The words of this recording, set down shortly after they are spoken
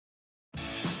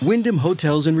Wyndham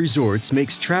Hotels and Resorts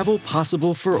makes travel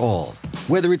possible for all.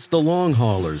 Whether it's the long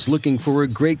haulers looking for a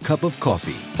great cup of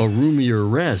coffee, a roomier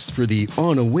rest for the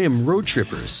on-a-whim road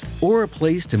trippers, or a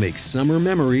place to make summer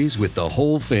memories with the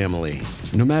whole family.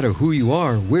 No matter who you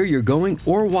are, where you're going,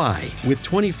 or why, with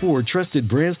 24 trusted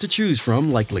brands to choose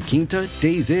from like La Quinta,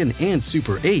 Days Inn, and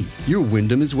Super 8, your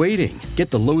Wyndham is waiting.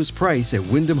 Get the lowest price at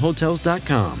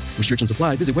WyndhamHotels.com. Restrictions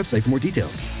apply. Visit website for more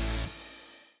details.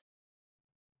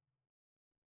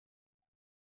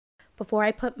 Before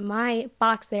I put my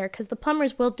box there, because the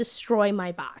plumbers will destroy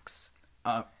my box.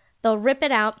 They'll rip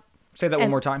it out. Say that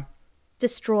one more time.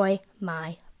 Destroy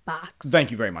my box. Thank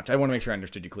you very much. I want to make sure I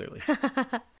understood you clearly.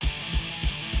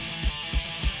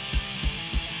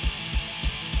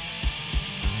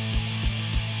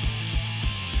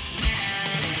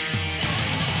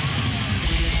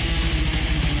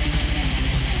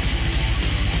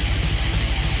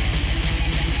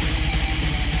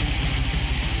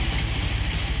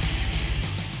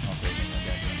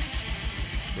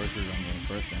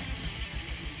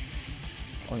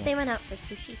 They went out for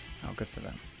sushi. Oh, good for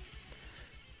them.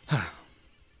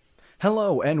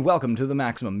 Hello, and welcome to the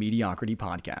Maximum Mediocrity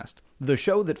Podcast, the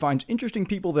show that finds interesting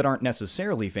people that aren't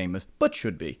necessarily famous, but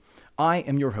should be. I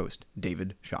am your host,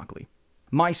 David Shockley.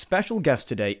 My special guest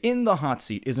today in the hot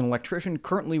seat is an electrician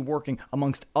currently working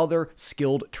amongst other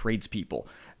skilled tradespeople.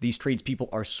 These tradespeople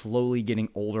are slowly getting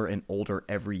older and older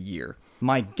every year.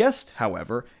 My guest,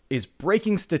 however, is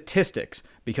breaking statistics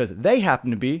because they happen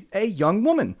to be a young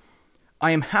woman. I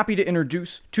am happy to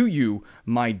introduce to you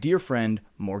my dear friend,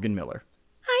 Morgan Miller.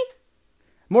 Hi.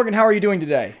 Morgan, how are you doing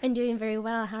today? I'm doing very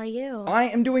well. How are you? I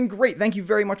am doing great. Thank you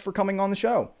very much for coming on the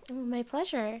show. Oh, my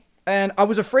pleasure. And I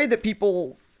was afraid that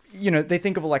people, they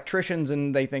think of electricians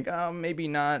and they think, maybe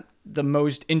not the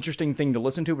most interesting thing to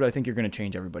listen to, but I think you're going to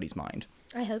change everybody's mind.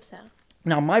 I hope so.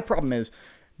 Now, my problem is,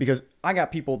 because I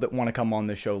got people that want to come on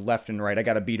this show left and right, I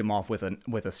got to beat them off with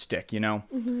a stick,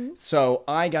 Mm-hmm. So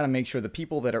I got to make sure the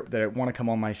people that want to come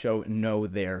on my show know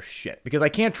their shit, because I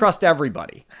can't trust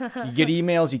everybody. You get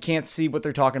emails, you can't see what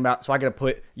they're talking about, so I got to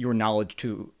put your knowledge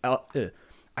I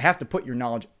have to put your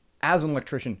knowledge as an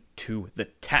electrician to the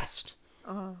test.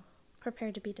 Oh,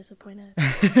 prepared to be disappointed.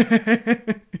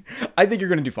 I think you're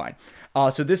going to do fine.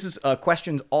 So this is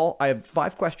questions. I have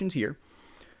 5 questions here.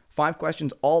 5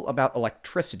 questions all about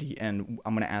electricity, and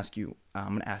I'm going to ask you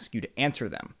to answer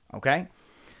them, okay?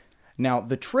 Now,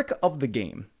 the trick of the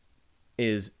game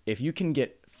is if you can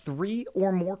get 3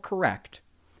 or more correct,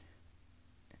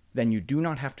 then you do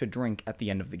not have to drink at the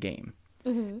end of the game.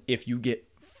 Mm-hmm. If you get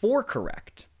 4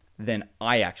 correct, then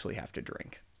I actually have to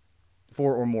drink.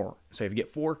 4 or more. So if you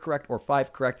get 4 correct or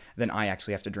 5 correct, then I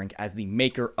actually have to drink as the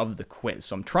maker of the quiz.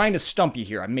 So I'm trying to stump you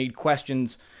here. I made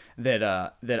questions that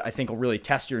I think will really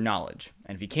test your knowledge.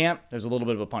 And if you can't, there's a little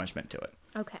bit of a punishment to it.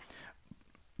 Okay.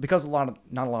 Because not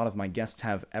a lot of my guests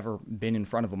have ever been in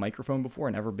front of a microphone before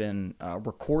and ever been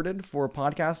recorded for a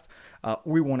podcast,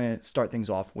 we want to start things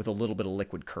off with a little bit of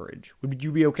liquid courage. Would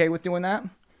you be okay with doing that?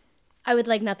 I would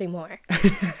like nothing more.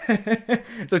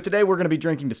 So today we're going to be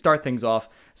drinking, to start things off,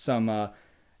 some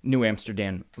New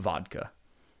Amsterdam vodka.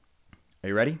 Are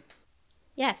you ready?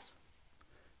 Yes.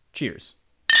 Cheers.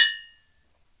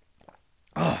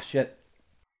 Oh, shit.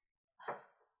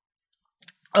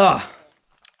 I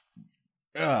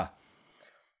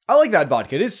like that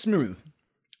vodka. It is smooth,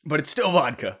 but it's still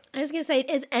vodka. I was going to say,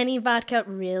 is any vodka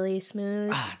really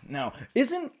smooth? No.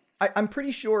 I'm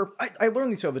pretty sure, I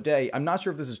learned this the other day, I'm not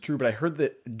sure if this is true, but I heard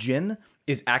that gin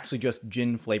is actually just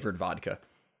gin-flavored vodka.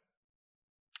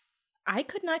 I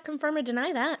could not confirm or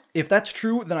deny that. If that's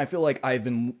true, then I feel like I've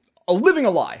been living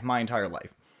a lie my entire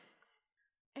life.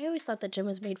 I always thought that gin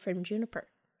was made from juniper.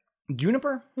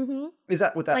 Juniper? Mm-hmm. Is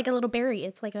that what that... Like a little berry.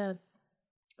 It's like a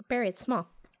berry. It's small.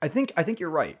 I think you're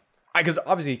right. Because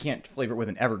obviously you can't flavor it with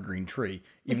an evergreen tree,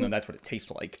 even though that's what it tastes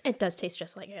like. It does taste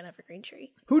just like an evergreen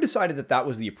tree. Who decided that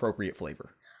was the appropriate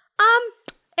flavor?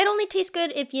 It only tastes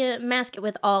good if you mask it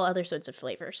with all other sorts of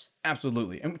flavors.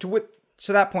 Absolutely. And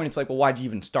to that point, it's like, well, why'd you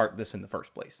even start this in the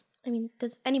first place? I mean,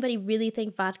 does anybody really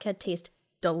think vodka tastes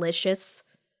delicious?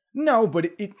 No,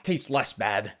 but it tastes less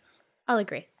bad. I'll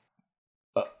agree.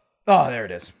 Oh, there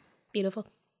it is. Beautiful.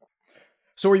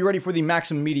 So are you ready for the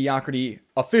Maximum Mediocrity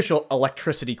official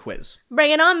electricity quiz?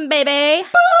 Bring it on, baby!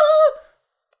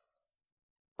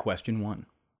 Question 1.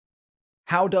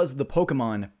 How does the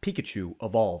Pokemon Pikachu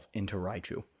evolve into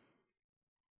Raichu?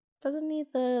 Doesn't he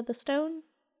the stone?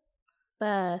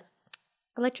 The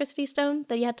electricity stone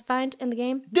that you had to find in the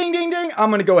game? Ding, ding, ding! I'm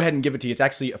going to go ahead and give it to you. It's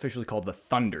actually officially called the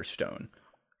Thunderstone.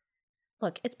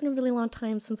 Look, it's been a really long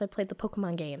time since I played the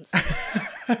Pokemon games.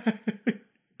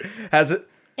 Has it?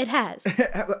 It has.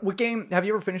 What game? Have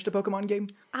you ever finished a Pokemon game?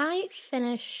 I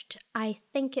finished, I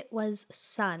think it was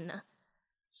Sun.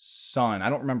 Sun. I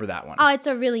don't remember that one. Oh, it's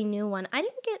a really new one. I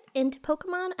didn't get into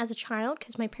Pokemon as a child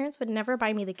because my parents would never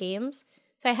buy me the games.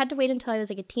 So I had to wait until I was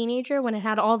like a teenager when it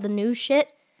had all the new shit.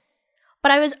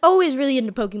 But I was always really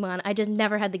into Pokemon. I just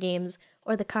never had the games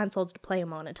or the consoles to play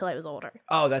them on until I was older.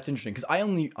 Oh, that's interesting because I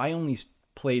only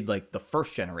played like the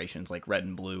first generations, like Red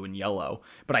and Blue and Yellow.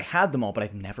 But I had them all, but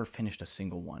I've never finished a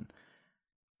single one.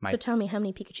 So tell me, how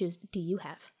many Pikachus do you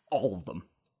have? All of them.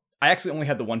 I actually only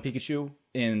had the one Pikachu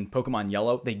in Pokemon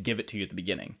Yellow. They give it to you at the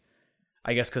beginning.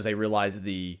 I guess because they realized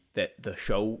that the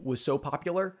show was so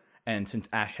popular, and since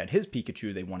Ash had his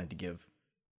Pikachu, they wanted to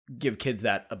give kids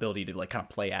that ability to like kind of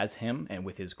play as him and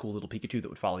with his cool little Pikachu that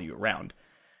would follow you around.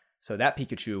 So that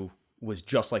Pikachu was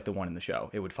just like the one in the show.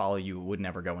 It would follow you, would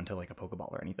never go into like a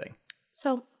Pokeball or anything.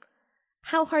 So,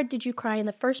 how hard did you cry in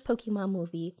the first Pokemon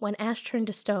movie when Ash turned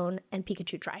to stone and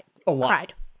Pikachu A lot.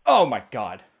 cried? Oh my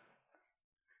god.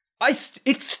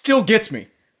 It still gets me.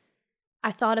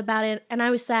 I thought about it and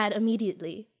I was sad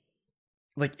immediately.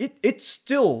 Like it's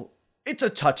a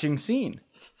touching scene.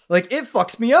 Like it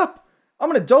fucks me up. I'm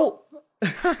an adult.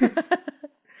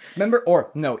 Remember,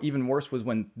 or no, even worse was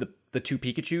when the two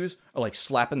Pikachus are like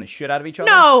slapping the shit out of each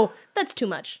other. No, that's too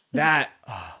much. That.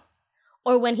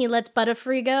 Or when he lets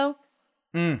Butterfree go.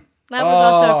 That was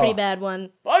also a pretty bad one.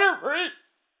 Butterfree.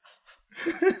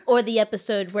 Or the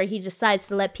episode where he decides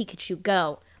to let Pikachu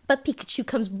go, but Pikachu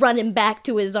comes running back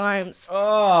to his arms.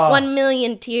 1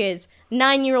 million tears.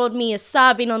 9-year-old me is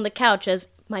sobbing on the couch as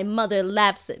my mother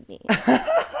laughs at me.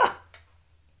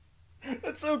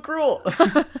 That's so cruel.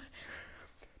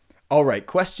 All right,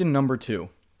 question number 2.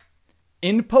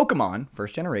 In Pokemon,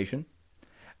 first generation,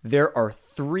 there are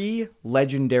 3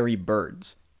 legendary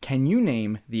birds. Can you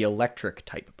name the electric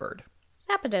type bird?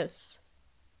 Zapdos.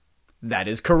 That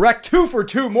is correct. 2 for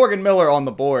 2. Morgan Miller on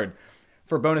the board.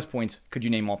 For bonus points, could you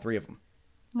name all 3 of them?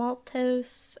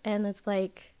 Maltos, and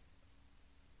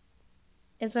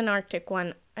it's an Arctic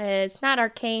one. It's not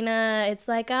Arcana. It's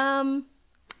like,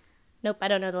 nope, I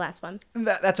don't know the last one.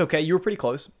 That's okay. You were pretty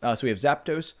close. So we have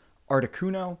Zapdos,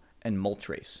 Articuno, and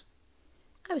Moltres.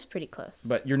 I was pretty close.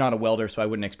 But you're not a welder, so I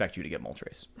wouldn't expect you to get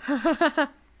Moltres.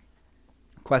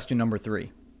 Question number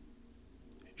 3.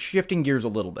 Shifting gears a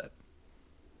little bit.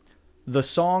 The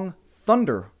song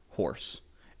Thunder Horse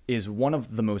is one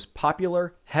of the most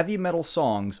popular heavy metal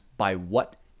songs by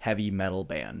what heavy metal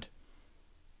band?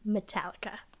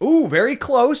 Metallica. Ooh, very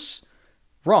close.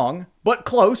 Wrong, but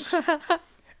close.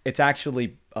 It's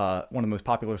actually one of the most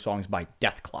popular songs by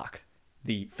Death Clock,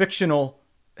 the fictional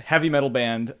heavy metal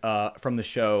band from the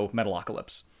show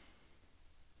Metalocalypse.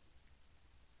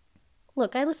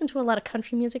 Look, I listen to a lot of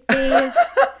country music, Dave.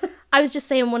 I was just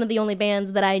saying one of the only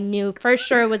bands that I knew for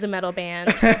sure was a metal band.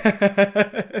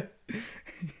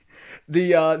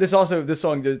 This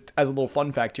song, as a little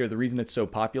fun fact here, the reason it's so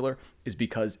popular is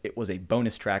because it was a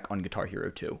bonus track on Guitar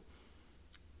Hero 2.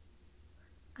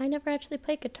 I never actually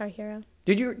played Guitar Hero.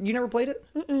 Did you? You never played it?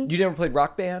 Mm-mm. You never played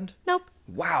Rock Band? Nope.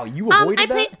 Wow, you avoided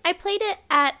that? I played it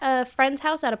at a friend's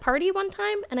house at a party one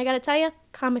time, and I gotta tell you,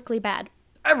 comically bad.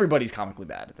 Everybody's comically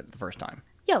bad the first time.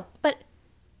 Yo, but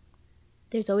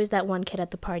there's always that one kid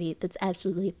at the party that's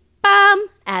absolutely bomb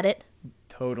at it.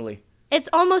 Totally. It's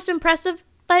almost impressive,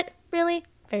 but really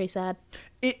very sad.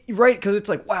 Right, because it's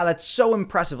like, wow, that's so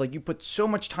impressive. Like, you put so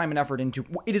much time and effort into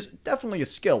it. Is definitely a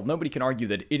skill. Nobody can argue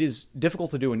that it is difficult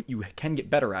to do, and you can get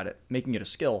better at it, making it a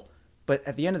skill. But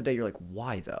at the end of the day, you're like,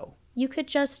 why, though? You could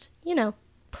just,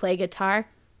 play guitar.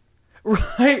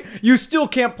 Right? You still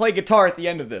can't play guitar at the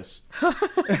end of this.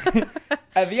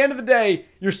 At the end of the day,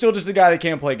 you're still just a guy that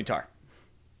can't play guitar.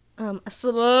 A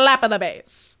slap of the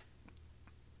bass.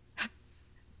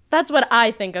 That's what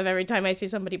I think of every time I see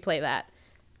somebody play that.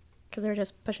 Because they're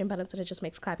just pushing buttons and it just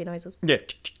makes clappy noises. Yeah.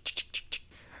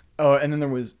 Oh, and then there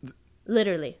was...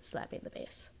 Literally slapping the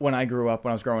bass. When I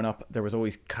was growing up, there was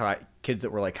always kids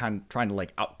that were like kind of trying to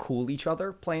like outcool each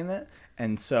other playing that.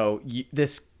 And so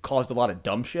this caused a lot of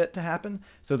dumb shit to happen.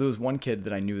 So there was one kid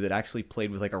that I knew that actually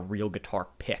played with like a real guitar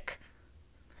pick.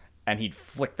 And he'd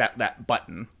flick that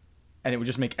button. And it would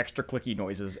just make extra clicky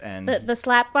noises. And the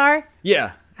slap bar?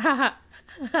 Yeah.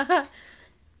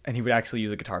 And he would actually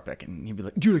use a guitar pick. And he'd be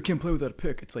like, dude, I can't play without a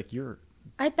pick. It's like,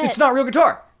 it's not real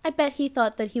guitar. I bet he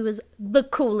thought that he was the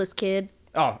coolest kid.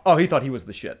 Oh, he thought he was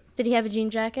the shit. Did he have a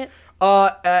jean jacket?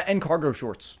 And cargo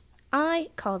shorts. I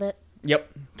called it. Yep,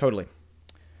 totally.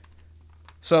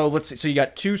 So let's see. So you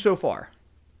got 2 so far.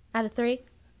 Out of 3?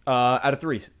 Out of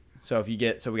 3. So we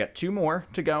got 2 more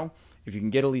to go. If you can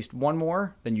get at least 1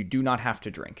 more, then you do not have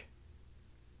to drink.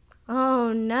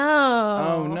 Oh no.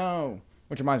 Oh no.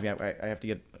 Which reminds me, I have to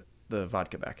get the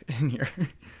vodka back in here.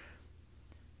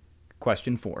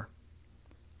 Question 4.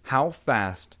 How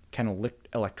fast can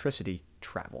electricity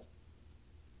travel?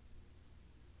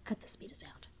 At the speed of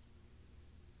sound.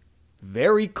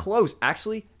 Very close.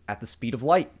 Actually, at the speed of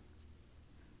light.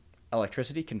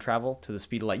 Electricity can travel to the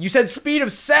speed of light. You said speed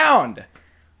of sound!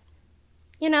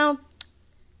 You know,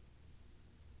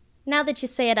 now that you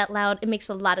say it out loud, it makes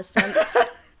a lot of sense.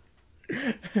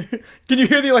 Can you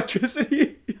hear the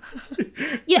electricity?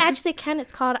 You actually can.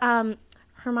 It's called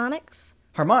harmonics.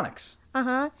 Harmonics.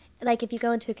 Uh-huh. Like if you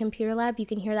go into a computer lab, you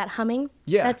can hear that humming.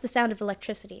 Yeah. That's the sound of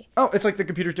electricity. Oh, it's like the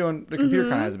computer's doing... The computer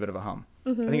kind of has a bit of a hum.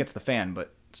 I think it's the fan,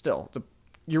 but still.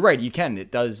 You're right, you can.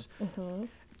 It does...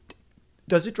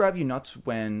 Does it drive you nuts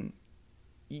when...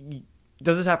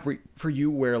 Does this happen for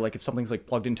you where, like, if something's, like,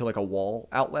 plugged into, like, a wall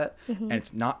outlet and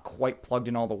it's not quite plugged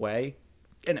in all the way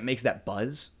and it makes that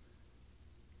buzz?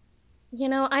 You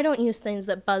know, I don't use things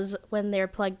that buzz when they're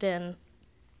plugged in.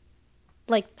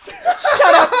 Like,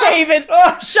 shut up, David!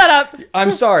 Shut up!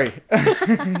 I'm sorry.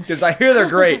 Because I hear they're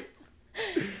great.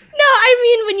 No, I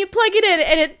mean when you plug it in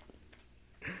and it...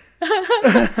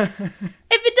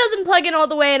 If it doesn't plug in all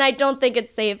the way and I don't think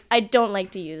it's safe, I don't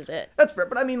like to use it. That's fair,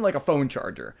 but I mean like a phone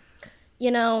charger.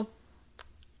 You know,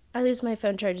 I lose my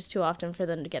phone chargers too often for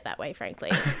them to get that way,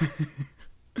 frankly.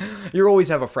 You always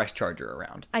have a fresh charger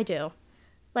around. I do.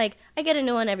 Like, I get a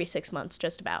new one every 6 months,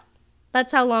 just about.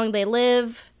 That's how long they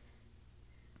live.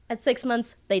 At 6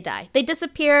 months, they die. They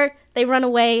disappear, they run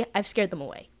away, I've scared them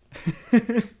away.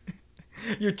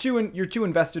 You're too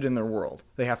invested in their world.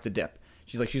 They have to dip.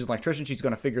 She's like, she's an electrician, she's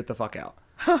going to figure it the fuck out.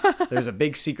 There's a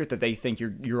big secret that they think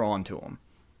you're on to them.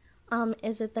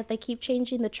 Is it that they keep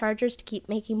changing the chargers to keep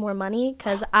making more money?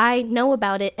 Because I know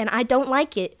about it, and I don't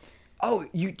like it. Oh,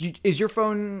 you is your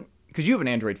phone... Because you have an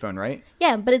Android phone, right?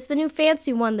 Yeah, but it's the new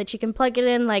fancy one that you can plug it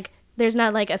in. Like, there's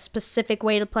not, like, a specific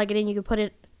way to plug it in. You can put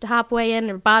it top way in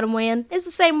or bottom way in. It's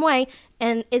the same way,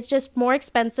 and it's just more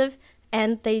expensive.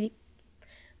 And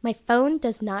my phone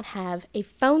does not have a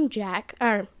phone jack,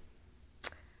 or...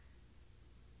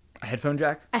 A headphone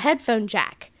jack? A headphone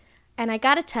jack. And I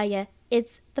gotta tell you,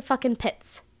 it's the fucking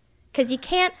pits. Because you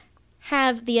can't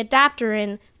have the adapter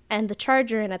in and the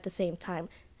charger in at the same time.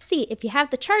 See, if you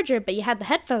have the charger but you have the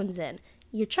headphones in,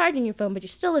 you're charging your phone but you're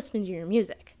still listening to your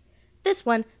music. This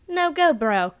one, no go,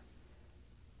 bro.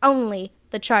 Only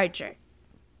the charger.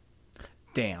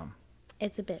 Damn.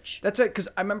 It's a bitch. That's it, because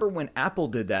I remember when Apple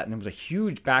did that, and there was a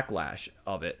huge backlash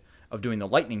of doing the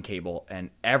lightning cable, and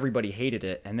everybody hated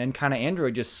it, and then kind of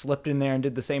Android just slipped in there and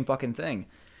did the same fucking thing.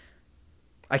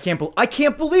 I can't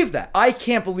believe that. I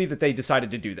can't believe that they decided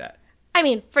to do that. I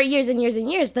mean, for years and years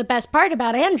and years, the best part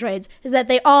about Androids is that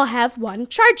they all have one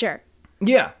charger.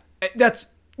 Yeah,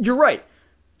 you're right.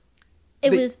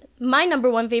 It was my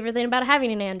number one favorite thing about having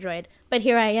an Android, but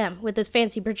here I am with this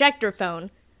fancy projector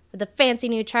phone with a fancy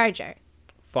new charger.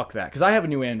 Fuck that, because I have a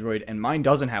new Android, and mine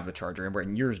doesn't have the charger,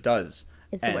 and yours does.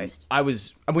 It's the worst.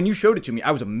 When you showed it to me,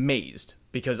 I was amazed,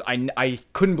 because I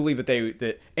couldn't believe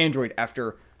that Android,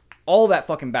 after all that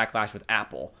fucking backlash with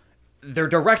Apple, their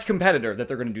direct competitor, that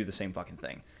they're going to do the same fucking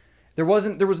thing. There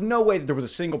was no way that there was a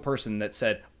single person that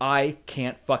said, I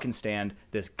can't fucking stand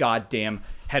this goddamn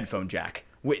headphone jack.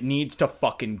 It needs to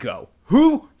fucking go.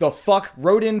 Who the fuck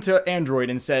wrote into Android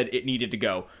and said it needed to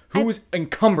go? Who was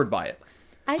encumbered by it?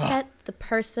 I bet the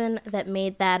person that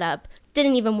made that up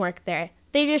didn't even work there.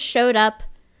 They just showed up.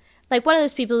 Like one of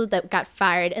those people that got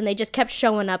fired and they just kept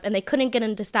showing up and they couldn't get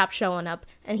him to stop showing up.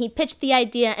 And he pitched the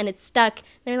idea and it stuck.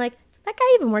 They're like, does that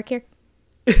guy even work here?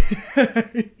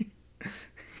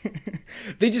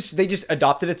 They just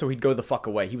adopted it so he'd go the fuck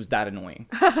away. He was that annoying.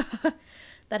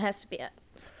 That has to be it.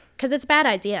 Because it's a bad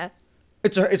idea.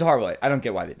 It's a horrible. I don't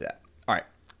get why they did that. All right.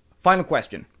 Final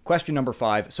question. Question number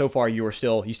 5. So far, you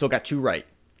still got 2 right.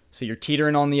 So you're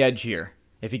teetering on the edge here.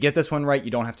 If you get this one right, you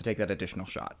don't have to take that additional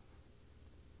shot.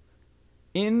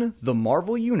 In the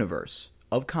Marvel Universe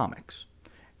of comics,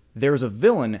 there's a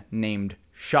villain named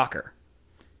Shocker.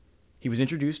 He was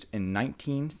introduced in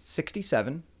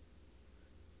 1967.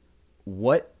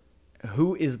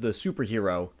 Who is the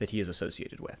superhero that he is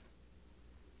associated with?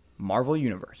 Marvel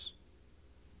Universe.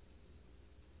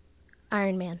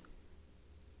 Iron Man.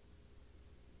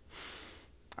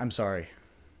 I'm sorry,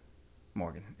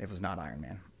 Morgan. It was not Iron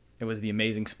Man. It was the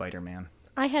Amazing Spider-Man.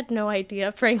 I had no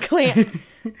idea, frankly.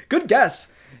 Good guess.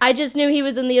 I just knew he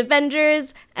was in the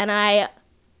Avengers, and I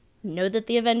know that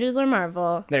the Avengers are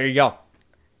Marvel. There you go.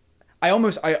 I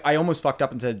almost fucked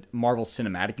up and said Marvel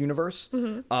Cinematic Universe.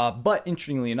 Mm-hmm. But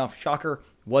interestingly enough, Shocker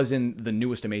was in the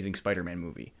newest Amazing Spider-Man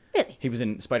movie. Really? He was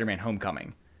in Spider-Man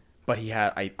Homecoming. But he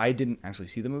had... I didn't actually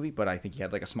see the movie, but I think he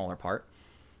had like a smaller part.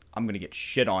 I'm going to get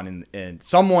shit on, and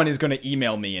someone is going to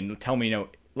email me and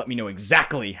let me know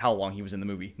exactly how long he was in the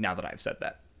movie now that I've said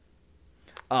that.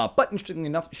 But interestingly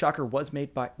enough, Shocker was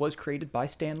created by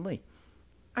Stan Lee.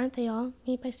 Aren't they all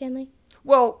made by Stan Lee?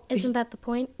 Well, Isn't that the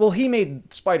point? Well, he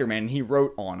made Spider-Man and he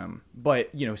wrote on him, but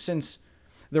since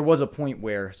there was a point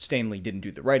where Stan Lee didn't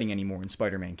do the writing anymore and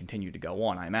Spider-Man continued to go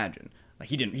on, I imagine. Like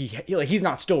he's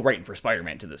not still writing for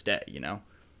Spider-Man to this day, Who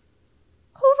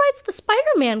writes the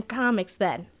Spider-Man comics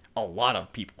then? A lot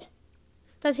of people.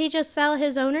 Does he just sell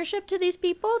his ownership to these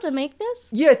people to make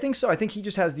this? Yeah, I think so. I think he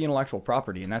just has the intellectual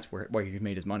property, and that's where he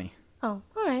made his money. Oh,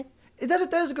 all right.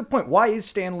 That is a good point. Why is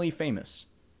Stan Lee famous?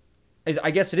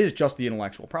 I guess it is just the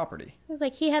intellectual property. It's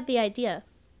like he had the idea,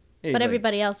 Yeah, but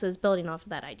everybody else is building off of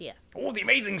that idea. Oh, the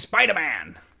Amazing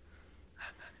Spider-Man!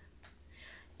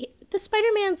 The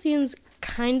Spider-Man seems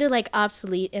kind of like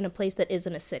obsolete in a place that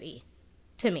isn't a city,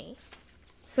 to me.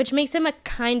 Which makes him a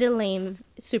kind of lame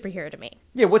superhero to me.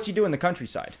 Yeah, what's he do in the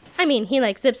countryside? I mean, he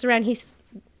like zips around,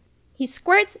 he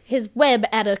squirts his web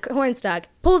at a cornstalk,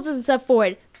 pulls himself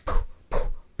forward, poof, poof,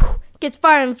 poof, gets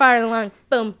far and far along,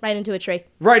 boom, right into a tree.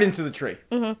 Right into the tree.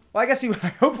 Mm-hmm. Well, I guess he would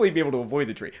hopefully be able to avoid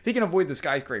the tree. If he can avoid the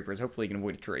skyscrapers, hopefully he can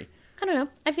avoid a tree. I don't know.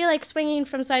 I feel like swinging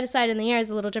from side to side in the air is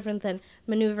a little different than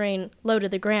maneuvering low to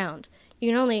the ground. You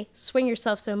can only swing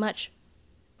yourself so much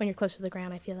when you're close to the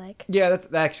ground, I feel like. Yeah,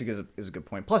 that actually is a good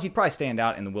point. Plus, he'd probably stand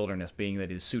out in the wilderness, being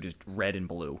that his suit is red and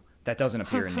blue. That doesn't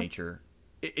appear in nature.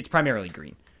 It's primarily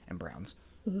green and browns.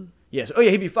 Mm-hmm. Yes. Oh,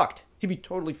 yeah, he'd be fucked. He'd be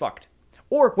totally fucked.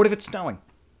 Or what if it's snowing?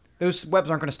 Those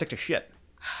webs aren't going to stick to shit.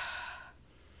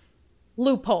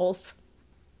 Loopholes.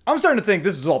 I'm starting to think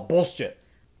this is all bullshit.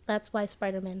 That's why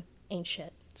Spider-Man ain't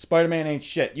shit. Spider-Man ain't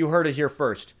shit. You heard it here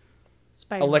first.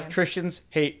 Spider-Man. Electricians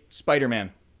hate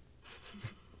Spider-Man.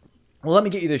 Well, let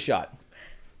me get you this shot.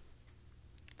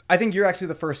 I think you're actually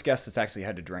the first guest that's actually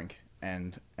had to drink,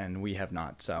 and we have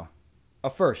not. So, a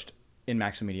first in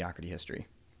Maximum Mediocrity history.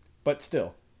 But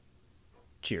still,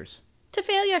 cheers. To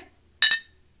failure.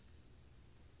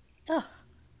 Ugh.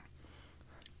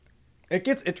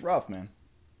 It's rough, man.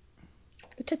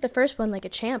 You took the first one like a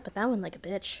champ, but that one like a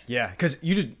bitch. Yeah, because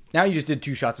you just did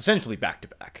 2 shots essentially back to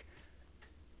back.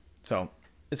 So,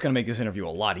 it's going to make this interview a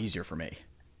lot easier for me.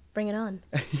 Bring it on.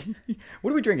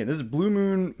 What are we drinking? This is Blue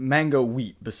Moon Mango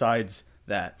Wheat. Besides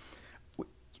that,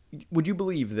 would you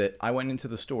believe that I went into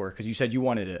the store because you said you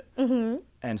wanted it,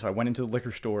 and so I went into the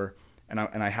liquor store and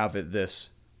I have it.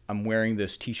 I'm wearing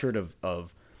this T-shirt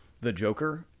of the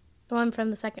Joker, The one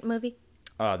from the second movie.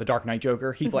 The Dark Knight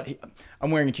Joker.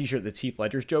 I'm wearing a T-shirt that's Heath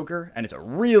Ledger's Joker, and it's a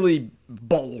really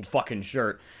bold fucking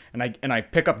shirt. And I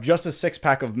pick up just a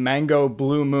 6-pack of Mango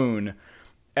Blue Moon.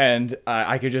 And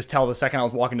I could just tell the second I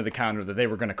was walking to the counter that they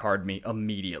were going to card me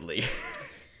immediately.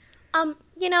 You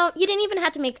didn't even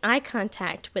have to make eye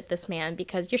contact with this man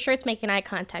because your shirt's making eye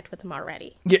contact with him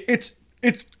already. Yeah, it's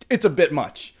a bit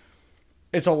much.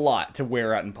 It's a lot to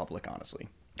wear out in public, honestly.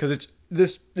 Because it's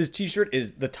this T-shirt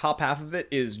is the top half of it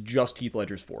is just Heath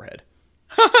Ledger's forehead.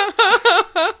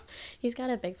 He's got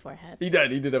a big forehead. He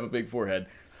did have a big forehead.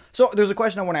 So there's a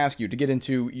question I want to ask you to get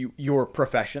into your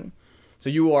profession. So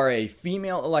you are a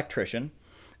female electrician,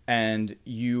 and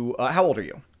you, how old are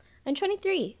you? I'm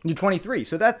 23. You're 23.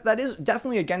 So that is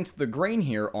definitely against the grain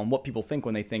here on what people think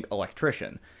when they think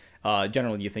electrician.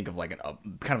 Generally, you think of like a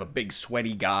kind of a big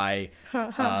sweaty guy,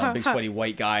 big sweaty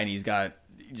white guy, and he's got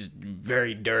just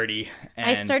very dirty. And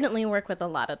I certainly work with a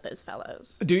lot of those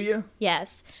fellows. Do you?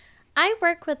 Yes. I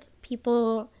work with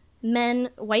people,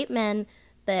 white men,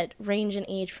 that range in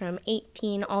age from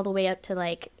 18 all the way up to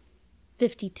like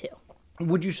 52.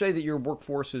 Would you say that your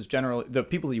workforce is generally, the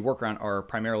people that you work around are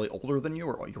primarily older than you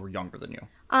or you're younger than you?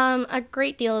 A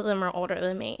great deal of them are older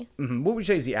than me. Mm-hmm. What would you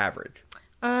say is the average?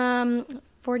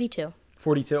 42.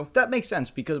 42? That makes sense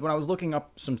because when I was looking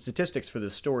up some statistics for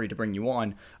this story to bring you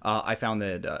on, I found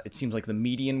that it seems like the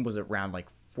median was around like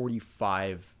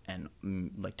 45 and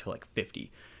like to like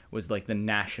 50 was like the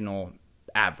national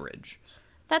average.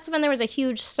 That's when there was a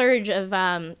huge surge of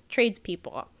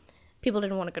tradespeople. People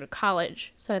didn't want to go to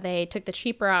college, so they took the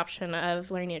cheaper option of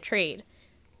learning a trade.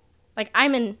 Like,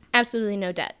 I'm in absolutely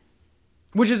no debt.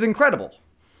 Which is incredible.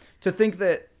 To think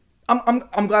that...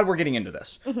 I'm glad we're getting into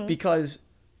this. Mm-hmm. Because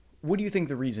what do you think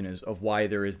the reason is of why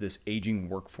there is this aging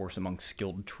workforce among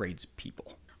skilled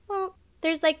tradespeople? Well,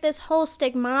 there's like this whole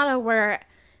stigmata where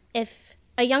if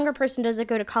a younger person doesn't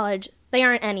go to college, they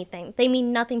aren't anything. They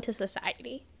mean nothing to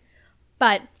society.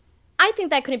 But I think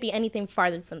that couldn't be anything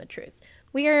farther from the truth.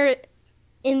 We are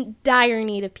in dire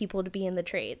need of people to be in the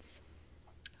trades.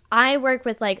 I work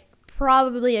with like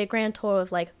probably a grand total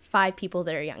of like 5 people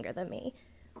that are younger than me.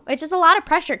 which is a lot of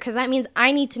pressure because that means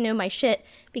I need to know my shit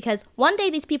because one day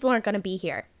these people aren't going to be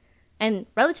here. And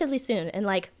relatively soon, in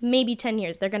like maybe 10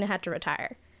 years, they're going to have to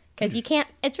retire. Because you can't,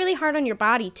 it's really hard on your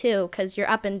body too because you're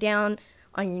up and down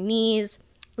on your knees,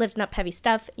 lifting up heavy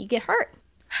stuff, you get hurt.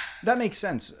 That makes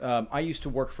sense. I used to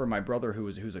work for my brother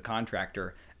who's a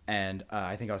contractor, and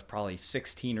I think I was probably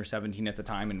 16 or 17 at the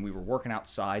time, and we were working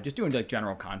outside, just doing like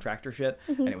general contractor shit.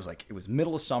 And it was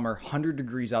middle of summer, 100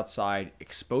 degrees outside,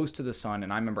 exposed to the sun.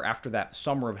 And I remember after that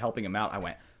summer of helping him out, I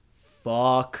went,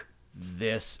 fuck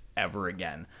this ever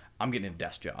again. I'm getting a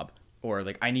desk job, or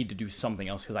like I need to do something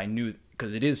else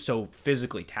because it is so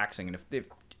physically taxing. And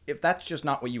if that's just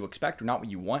not what you expect or not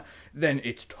what you want, then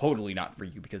it's totally not for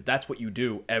you because that's what you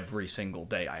do every single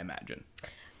day, I imagine.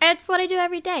 It's what I do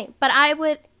every day. But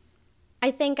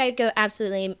I think I'd go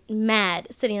absolutely mad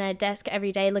sitting at a desk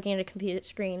every day looking at a computer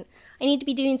screen. I need to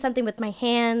be doing something with my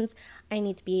hands. I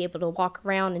need to be able to walk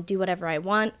around and do whatever I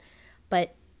want,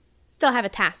 but still have a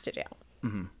task to do.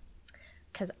 Mm-hmm.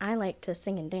 Because I like to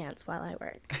sing and dance while I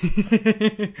work.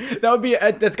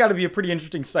 That's got to be a pretty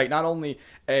interesting sight. Not only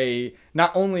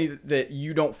that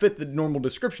you don't fit the normal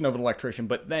description of an electrician,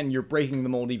 but then you're breaking the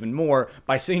mold even more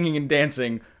by singing and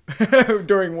dancing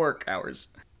during work hours.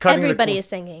 Everybody is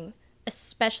singing,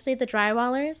 especially the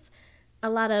drywallers. A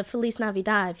lot of Feliz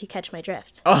Navidad, if you catch my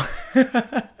drift. Oh,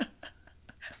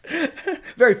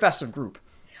 very festive group.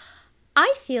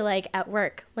 I feel like at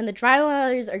work, when the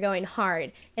drywallers are going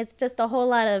hard, it's just a whole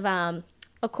lot of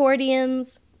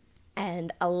accordions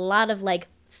and a lot of like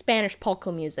Spanish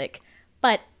polka music.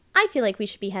 But I feel like we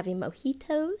should be having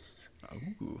mojitos,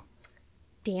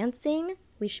 dancing.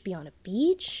 We should be on a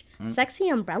beach. Sexy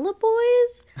Umbrella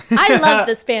Boys. I love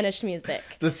the Spanish music.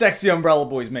 The Sexy Umbrella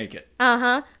Boys make it.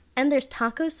 Uh-huh. And there's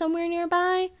tacos somewhere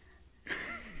nearby.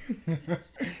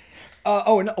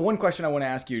 And one question I want to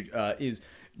ask you is,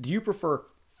 do you prefer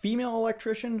female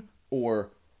electrician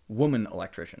or woman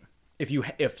electrician?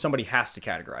 If somebody has to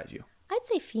categorize you. I'd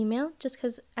say female, just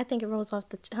because I think it rolls off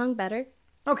the tongue better.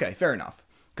 Okay, fair enough.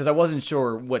 Because I wasn't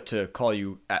sure what to call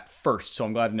you at first, so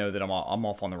I'm glad to know that I'm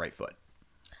off on the right foot.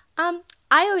 I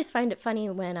always find it funny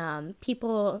when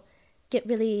people get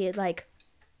really like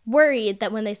worried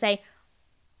that when they say,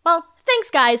 "Well, thanks,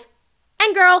 guys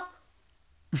and girl,"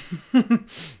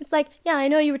 it's like, yeah, I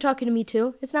know you were talking to me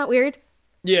too. It's not weird.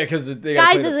 Yeah, because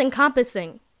guys is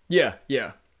encompassing. Yeah.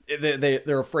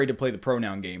 They're afraid to play the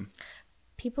pronoun game.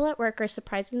 People at work are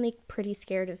surprisingly pretty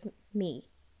scared of me.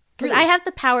 Because I have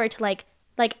the power to like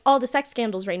all the sex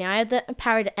scandals right now, I have the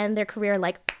power to end their career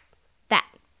like that.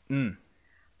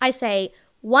 I say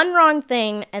one wrong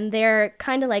thing and they're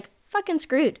kind of like fucking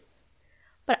screwed.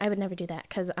 But I would never do that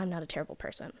because I'm not a terrible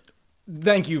person.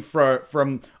 Thank you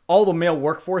from all the male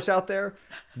workforce out there.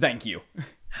 Thank you.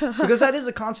 Because that is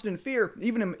a constant fear,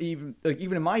 even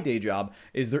in my day job,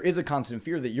 there is a constant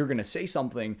fear that you're going to say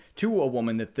something to a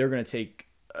woman that they're going to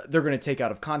take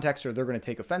out of context or they're going to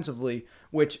take offensively,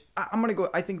 which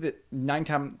I think that 9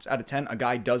 times out of 10, a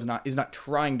guy is not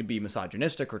trying to be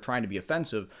misogynistic or trying to be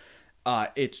offensive.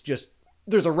 It's just,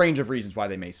 there's a range of reasons why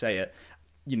they may say it.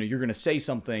 You're going to say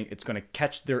something, it's going to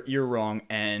catch their ear wrong,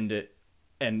 and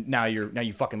now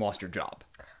you fucking lost your job.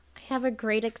 I have a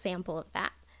great example of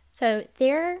that. So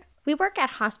we work at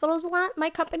hospitals a lot, my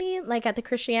company, like at the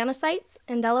Christiana sites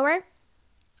in Delaware.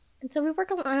 And so we work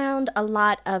around a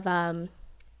lot of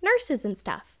nurses and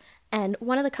stuff. And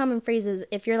one of the common phrases,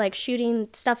 if you're like shooting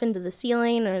stuff into the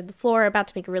ceiling or the floor about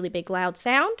to make a really big loud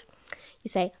sound, you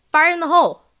say, "Fire in the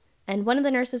hole." And one of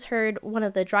the nurses heard one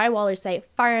of the drywallers say,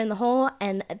 "Fire in the hole,"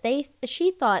 and she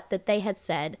thought that they had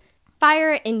said,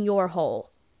 "Fire in your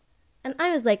hole." And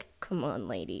I was like, come on,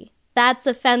 lady. That's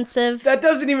offensive. That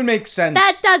doesn't even make sense.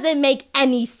 That doesn't make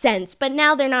any sense. But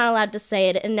now they're not allowed to say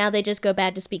it, and now they just go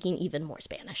back to speaking even more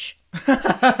Spanish.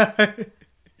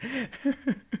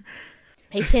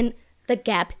 Making the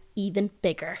gap even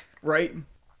bigger. Right?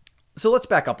 So let's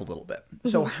back up a little bit. Mm-hmm.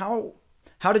 So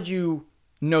how did you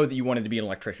know that you wanted to be an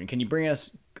electrician?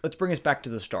 Let's bring us back to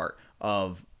the start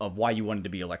of why you wanted to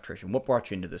be an electrician. What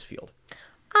brought you into this field?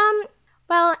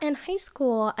 Well, in high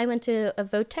school, I went to a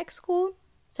Votech school.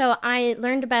 So I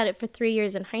learned about it for 3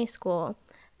 years in high school,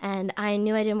 and I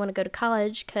knew I didn't want to go to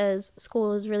college because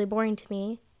school was really boring to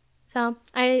me. So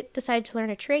I decided to learn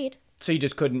a trade. So you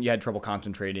had trouble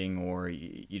concentrating, or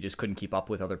you just couldn't keep up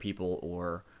with other people,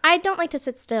 or? I don't like to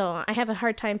sit still. I have a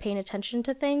hard time paying attention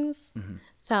to things. Mm-hmm.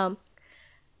 So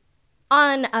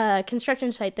on a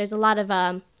construction site, there's a lot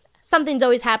of, something's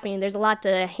always happening. There's a lot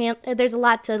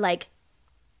to like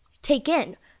take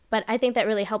in. But I think that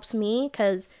really helps me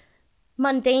because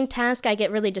mundane tasks, I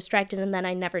get really distracted and then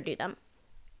I never do them.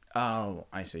 Oh,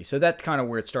 I see. So that's kind of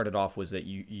where it started off, was that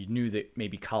you knew that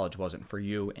maybe college wasn't for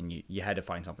you, and you had to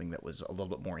find something that was a little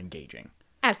bit more engaging.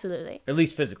 Absolutely. At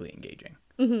least physically engaging.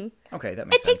 Mm-hmm. Okay, that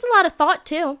makes It sense. takes a lot of thought,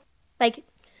 too. Like,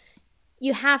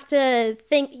 you have to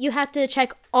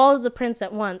check all of the prints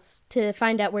at once to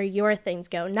find out where your things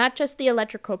go. Not just the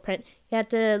electrical print. You have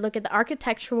to look at the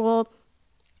architectural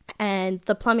and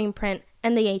the plumbing print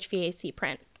and the HVAC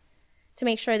print to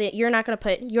make sure that you're not going to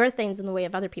put your things in the way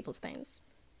of other people's things.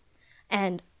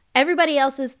 And everybody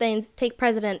else's things take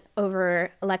precedent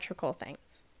over electrical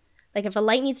things. Like if a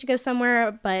light needs to go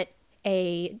somewhere, but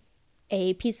a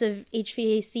piece of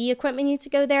HVAC equipment needs to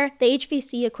go there, the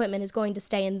HVAC equipment is going to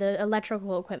stay and the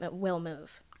electrical equipment will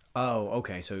move. Oh,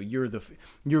 okay. So you're the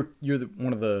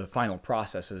one of the final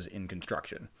processes in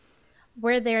construction.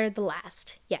 We're there the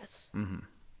last, yes.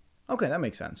 Okay, that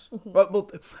makes sense. Well,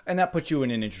 and that puts you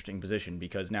in an interesting position,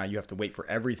 because now you have to wait for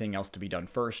everything else to be done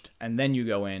first, and then you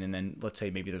go in, and then let's say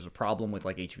maybe there's a problem with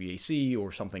like HVAC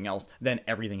or something else, then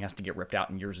everything has to get ripped out,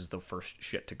 and yours is the first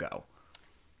shit to go.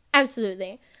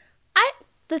 Absolutely.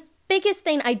 The biggest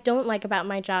thing I don't like about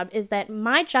my job is that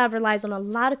my job relies on a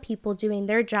lot of people doing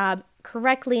their job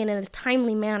correctly and in a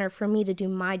timely manner for me to do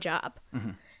my job.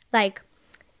 Like,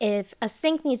 if a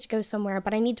sink needs to go somewhere,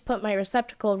 but I need to put my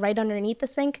receptacle right underneath the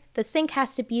sink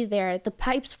has to be there. The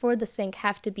pipes for the sink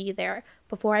have to be there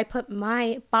before I put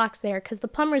my box there, because the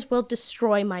plumbers will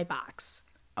destroy my box.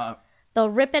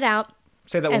 They'll rip it out.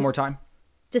 Say that one more time.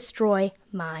 Destroy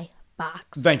my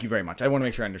box. Thank you very much. I want to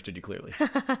make sure I understood you clearly.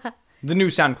 The new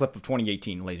sound clip of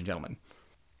 2018, ladies and gentlemen.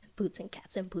 Boots and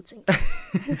cats and boots and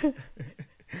cats.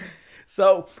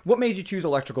 So, what made you choose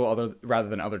electrical rather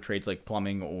than other trades like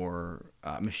plumbing or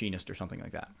machinist or something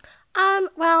like that?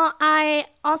 Well, I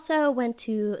also went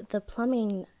to the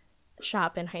plumbing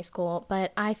shop in high school,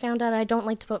 but I found out I don't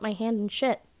like to put my hand in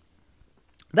shit.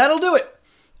 That'll do it.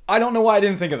 I don't know why I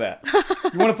didn't think of that.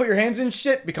 You want to put your hands in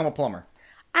shit? Become a plumber.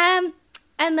 And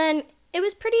then it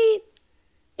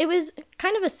was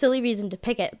kind of a silly reason to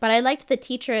pick it, but I liked the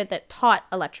teacher that taught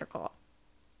electrical.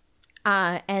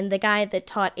 And the guy that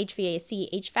taught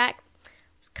HVAC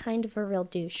was kind of a real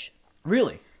douche.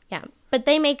 Really? Yeah. But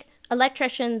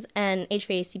electricians and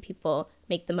HVAC people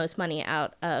make the most money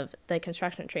out of the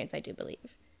construction trades, I do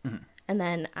believe. And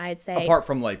then I'd say... Apart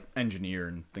from, like, engineer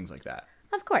and things like that.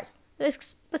 Of course.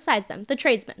 Besides them, the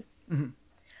tradesmen.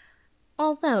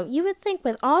 Although, you would think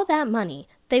with all that money,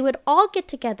 they would all get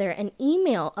together and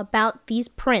email about these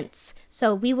prints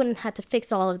so we wouldn't have to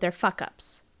fix all of their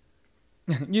fuck-ups.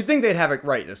 You'd think they'd have it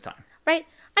right this time. Right?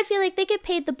 I feel like they get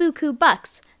paid the buku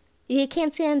bucks. You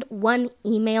can't send one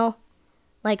email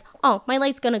like, oh, my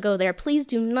light's gonna go there. Please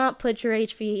do not put your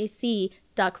HVAC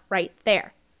duct right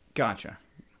there. Gotcha.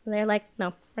 And they're like,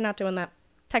 no, we're not doing that.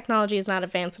 Technology is not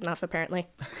advanced enough, apparently.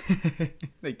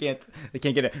 They can't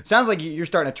get it. Sounds like you're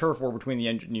starting a turf war between the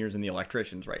engineers and the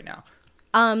electricians right now.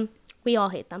 We all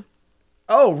hate them.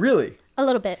 Oh, really? A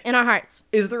little bit, in our hearts.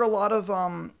 Is there a lot of,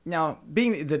 now,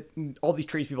 being that all these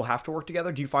tradespeople have to work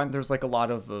together, do you find there's, like, a lot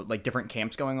of, like, different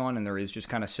camps going on, and there is just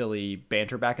kind of silly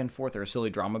banter back and forth, or silly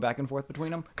drama back and forth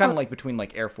between them? Kind of like between,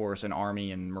 like, Air Force and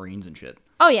Army and Marines and shit.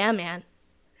 Oh, yeah, man.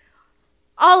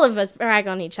 All of us rag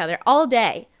on each other all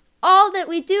day. All that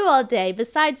we do all day,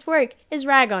 besides work, is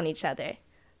rag on each other.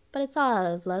 But it's all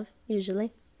out of love,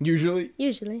 usually. Usually?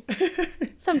 Usually.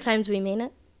 Sometimes we mean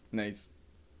it. Nice.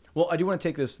 Well, I do want to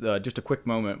take this, just a quick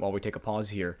moment while we take a pause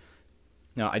here.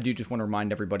 Now, I do just want to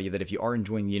remind everybody that if you are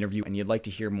enjoying the interview and you'd like to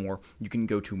hear more, you can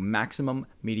go to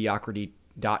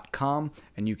MaximumMediocrity.com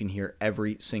and you can hear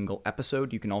every single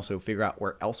episode. You can also figure out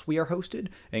where else we are hosted,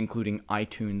 including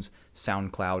iTunes,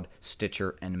 SoundCloud,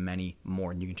 Stitcher, and many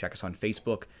more. And you can check us on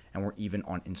Facebook, and we're even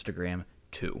on Instagram,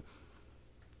 too.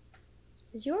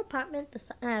 Is your apartment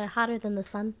hotter than the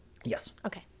sun? Yes.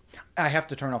 Okay. I have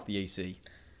to turn off the AC.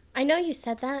 I know you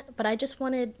said that, but I just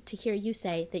wanted to hear you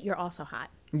say that you're also hot.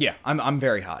 Yeah, I'm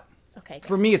very hot. Okay, good.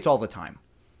 For me, it's all the time.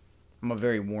 I'm a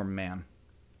very warm man.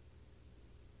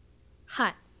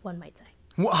 Hot, one might say.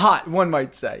 Hot, one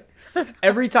might say.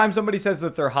 Every time somebody says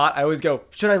that they're hot, I always go,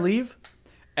 should I leave?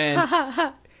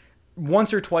 And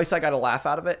once or twice I got a laugh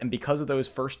out of it, and because of those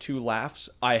first two laughs,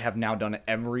 I have now done it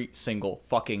every single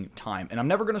fucking time, and I'm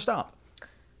never going to stop.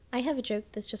 I have a joke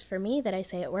that's just for me that I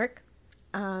say at work.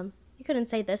 You couldn't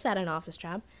say this at an office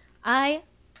job. I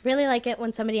really like it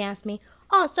when somebody asks me,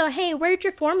 oh, so hey, where'd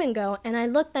your foreman go? And I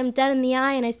look them dead in the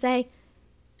eye and I say,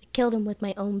 I killed him with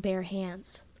my own bare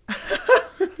hands.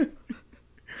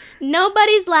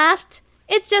 Nobody's laughed.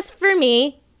 It's just for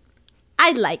me.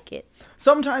 I like it.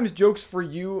 Sometimes jokes for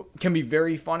you can be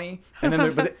very funny, and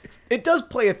then it does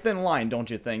play a thin line,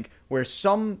 don't you think? Where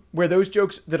those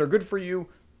jokes that are good for you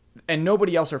and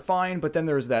nobody else are fine, but then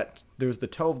there's the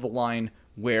toe of the line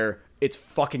where it's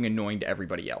fucking annoying to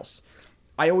everybody else.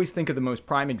 I always think of the most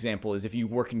prime example is if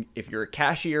you're a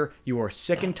cashier, you are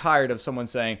sick and tired of someone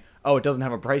saying, "Oh, it doesn't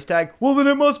have a price tag." Well, then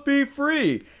it must be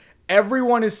free.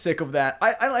 Everyone is sick of that.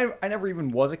 I never even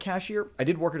was a cashier. I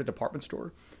did work at a department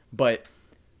store, but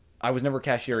I was never a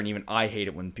cashier, and even I hate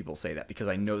it when people say that because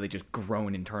I know they just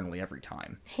groan internally every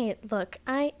time. Hey, look,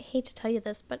 I hate to tell you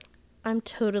this, but I'm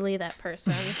totally that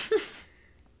person.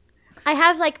 I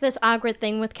have like this awkward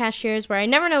thing with cashiers where I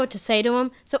never know what to say to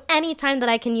them. So anytime that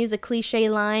I can use a cliche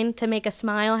line to make a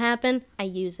smile happen, I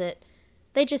use it.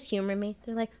 They just humor me.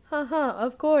 They're like, haha,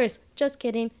 of course. Just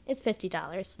kidding. It's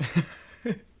 $50.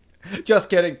 Just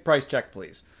kidding. Price check,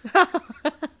 please.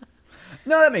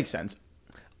 No, that makes sense.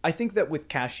 I think that with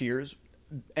cashiers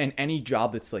and any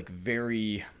job that's like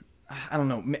very, I don't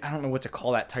know what to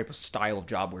call that type of style of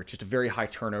job where it's just a very high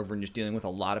turnover and just dealing with a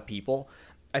lot of people.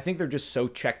 I think they're just so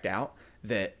checked out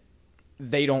that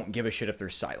they don't give a shit if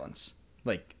there's silence.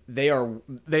 Like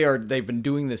they've been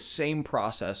doing the same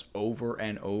process over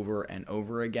and over and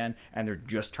over again, and they're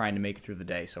just trying to make it through the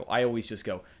day. So I always just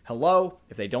go, hello.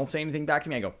 If they don't say anything back to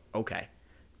me, I go, okay,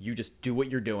 you just do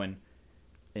what you're doing.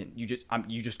 And you're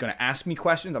just going to ask me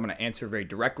questions. I'm going to answer very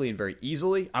directly and very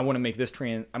easily. I want to make this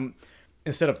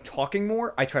instead of talking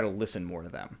more, I try to listen more to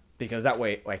them. Because that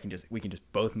way we can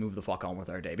just both move the fuck on with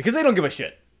our day. Because they don't give a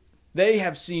shit. They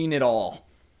have seen it all.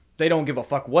 They don't give a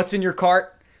fuck what's in your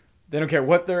cart. They don't care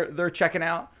what they're checking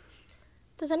out.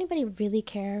 Does anybody really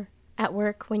care at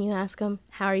work when you ask them,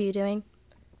 how are you doing?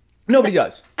 Nobody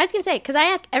does. I was going to say, because I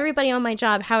ask everybody on my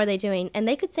job, how are they doing? And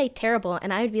they could say terrible,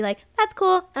 and I would be like, that's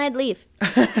cool, and I'd leave.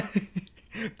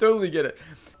 Totally get it.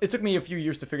 It took me a few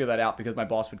years to figure that out because my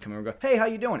boss would come in and go, hey, how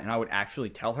you doing? And I would actually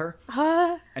tell her.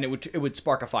 And it would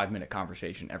spark a 5-minute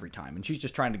conversation every time. And she's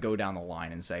just trying to go down the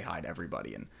line and say hi to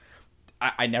everybody. And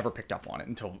I never picked up on it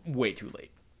until way too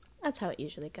late. That's how it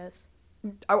usually goes.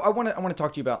 I want to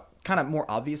talk to you about kind of more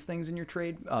obvious things in your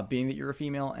trade, being that you're a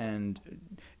female. And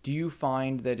do you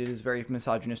find that it is a very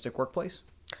misogynistic workplace?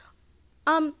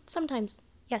 Sometimes,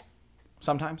 yes.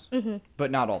 Sometimes? Mm-hmm.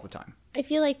 But not all the time. I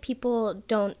feel like people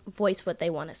don't voice what they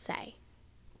want to say.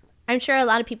 I'm sure a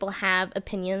lot of people have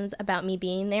opinions about me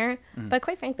being there, but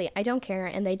quite frankly, I don't care,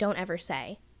 and they don't ever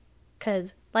say.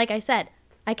 Because, like I said,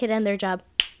 I could end their job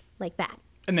like that.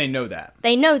 And they know that.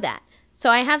 They know that. So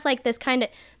I have like this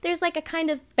there's like a kind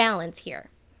of balance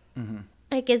here. Mm-hmm.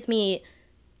 It gives me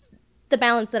the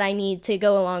balance that I need to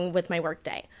go along with my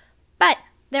workday. But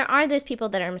there are those people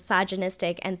that are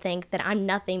misogynistic and think that I'm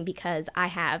nothing because I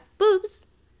have boobs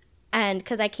and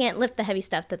because I can't lift the heavy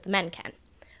stuff that the men can.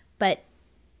 But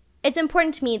it's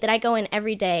important to me that I go in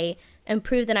every day and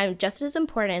prove that I'm just as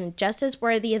important, just as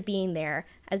worthy of being there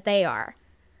as they are.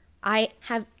 I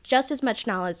have just as much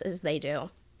knowledge as they do.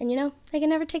 And, they can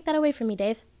never take that away from me,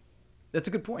 Dave. That's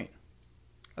a good point.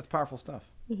 That's powerful stuff.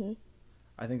 Mm-hmm.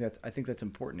 I think that's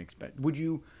important. Would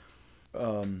you,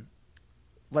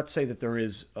 let's say that there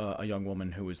is a young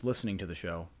woman who is listening to the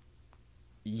show.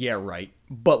 Yeah, right.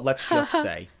 But let's just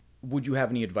say, would you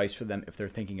have any advice for them if they're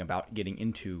thinking about getting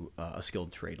into a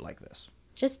skilled trade like this?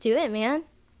 Just do it, man.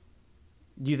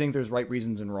 Do you think there's right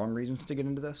reasons and wrong reasons to get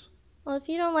into this? Well, if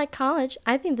you don't like college,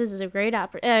 I think this is a great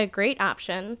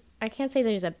option. I can't say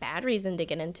there's a bad reason to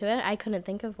get into it. I couldn't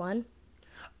think of one.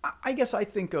 I guess I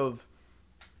think of...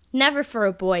 Never for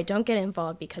a boy. Don't get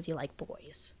involved because you like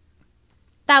boys.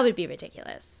 That would be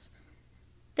ridiculous.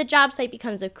 The job site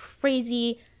becomes a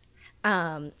crazy,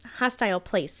 hostile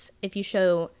place if you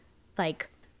show,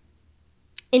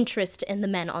 interest in the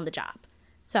men on the job.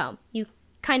 So you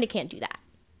kind of can't do that.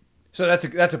 So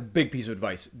that's a big piece of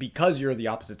advice. Because you're the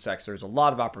opposite sex, there's a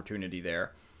lot of opportunity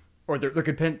there. Or there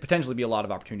could potentially be a lot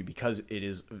of opportunity because it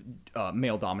is a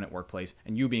male-dominant workplace,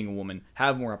 and you being a woman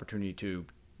have more opportunity to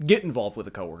get involved with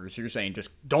a coworker. So you're saying just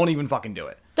don't even fucking do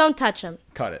it. Don't touch them.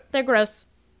 Cut it. They're gross.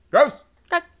 Gross!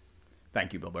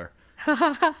 Thank you, Bill Burr.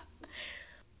 I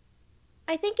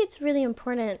think it's really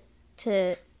important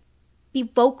to be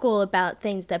vocal about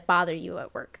things that bother you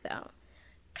at work, though.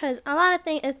 Because a lot of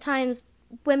at times,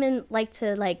 women like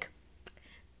to,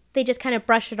 they just kind of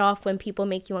brush it off when people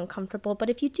make you uncomfortable. But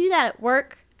if you do that at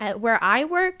work, at where I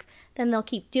work, then they'll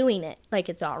keep doing it like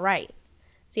it's all right.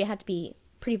 So you have to be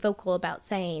pretty vocal about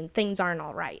saying things aren't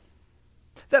all right.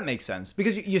 That makes sense.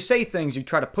 Because you say things, you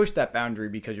try to push that boundary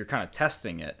because you're kind of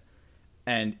testing it.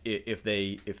 And if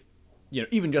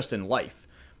even just in life,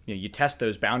 you test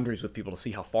those boundaries with people to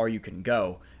see how far you can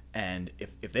go. And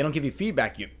if they don't give you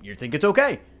feedback, you think it's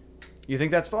okay. You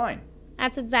think that's fine.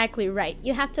 That's exactly right.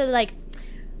 You have to,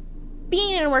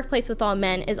 being in a workplace with all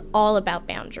men is all about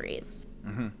boundaries.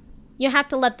 Mm-hmm. You have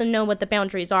to let them know what the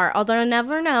boundaries are, or they'll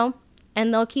never know,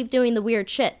 and they'll keep doing the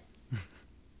weird shit.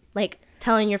 Like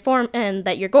telling your foreman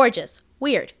that you're gorgeous.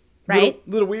 Weird, right?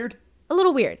 Little weird? A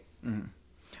little weird.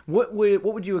 What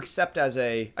would you accept as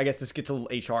a, I guess this gets a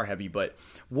little HR heavy, but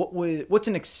what's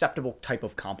an acceptable type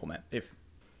of compliment? As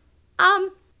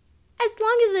long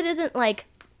as it isn't like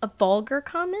a vulgar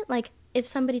comment, like if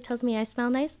somebody tells me I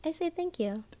smell nice, I say thank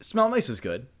you. Smell nice is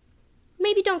good.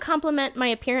 Maybe don't compliment my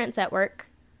appearance at work.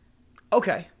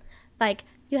 Okay. Like,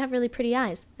 you have really pretty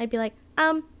eyes. I'd be like,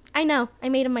 I know, I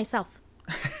made them myself.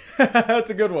 That's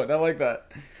a good one. I like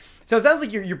that. So it sounds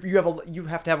like you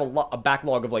have to have a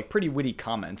backlog of like pretty witty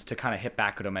comments to kind of hit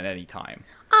back at them at any time.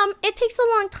 It takes a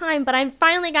long time, but I've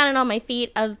finally gotten on my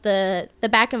feet of the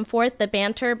back and forth, the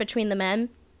banter between the men.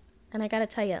 And I gotta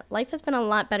tell you, life has been a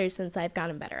lot better since I've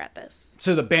gotten better at this.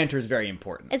 So the banter is very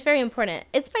important. It's very important.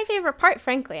 It's my favorite part,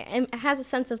 frankly. It has a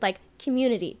sense of like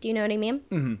community. Do you know what I mean?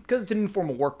 Mm-hmm. Because it's an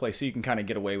informal workplace, so you can kind of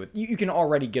get away with. You can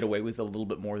already get away with a little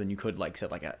bit more than you could, like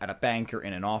said, like at a bank or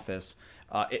in an office.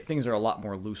 Things are a lot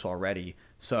more loose already.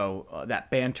 So that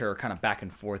banter, kind of back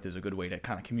and forth, is a good way to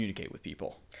kind of communicate with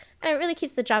people. And it really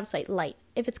keeps the job site light.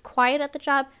 If it's quiet at the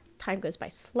job, time goes by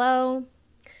slow.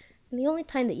 And the only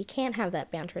time that you can't have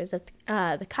that banter is if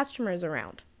the customer is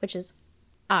around, which is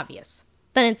obvious.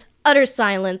 Then it's utter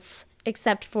silence,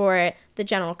 except for the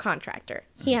general contractor.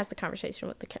 He has the conversation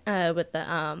with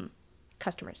the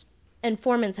customers, and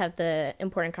foremans have the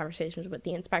important conversations with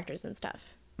the inspectors and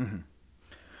stuff. Mm-hmm.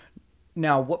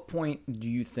 Now, what point do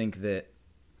you think that?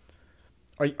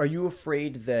 Are you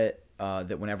afraid that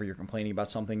that whenever you're complaining about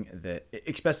something, that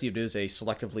especially if it is a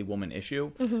selectively woman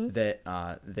issue,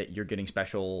 that you're getting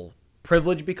special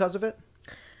privilege because of it?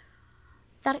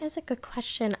 That is a good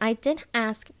question. I did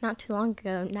ask not too long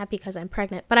ago, not because I'm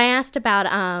pregnant, but I asked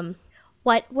about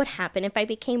what would happen if I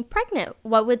became pregnant.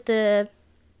 What would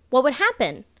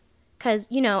happen? Because,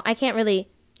 I can't really,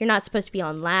 you're not supposed to be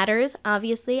on ladders,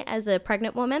 obviously, as a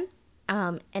pregnant woman.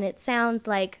 And it sounds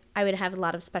like I would have a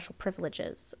lot of special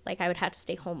privileges. Like I would have to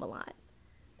stay home a lot.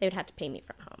 They would have to pay me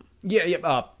from home. Yeah.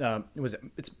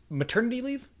 It's maternity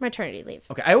leave? Maternity leave.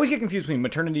 Okay, I always get confused between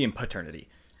maternity and paternity.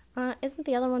 Isn't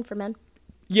the other one for men?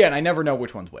 Yeah, and I never know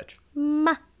which one's which.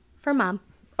 For mom.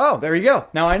 Oh, there you go.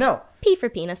 Now I know. P for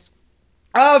penis.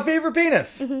 Oh, P for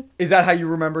penis. Mm-hmm. Is that how you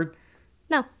remembered?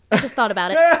 No, I just thought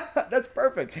about it. That's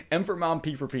perfect. M for mom,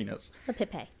 P for penis. The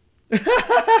pipe.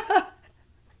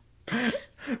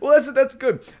 Well, that's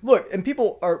good. Look, and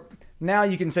people are... Now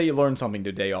you can say you learned something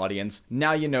today, audience.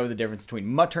 Now you know the difference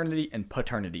between maternity and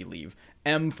paternity leave.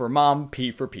 M for mom,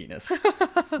 P for penis.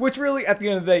 Which really, at the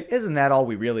end of the day, isn't that all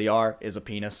we really are, is a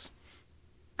penis?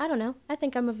 I don't know. I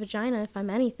think I'm a vagina if I'm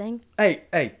anything. Hey,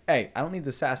 I don't need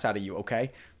the sass out of you,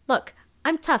 okay? Look,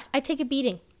 I'm tough. I take a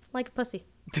beating. Like a pussy.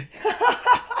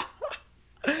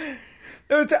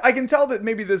 I can tell that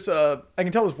maybe this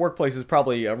workplace is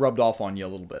probably rubbed off on you a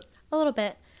little bit. A little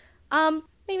bit.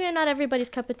 Maybe I'm not everybody's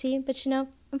cup of tea, but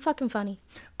I'm fucking funny.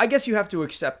 I guess you have to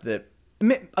accept that.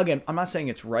 Again, I'm not saying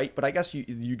it's right, but I guess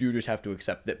you do just have to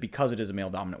accept that because it is a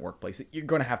male-dominant workplace, you're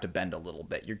going to have to bend a little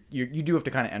bit. You do have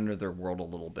to kind of enter their world a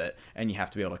little bit, and you have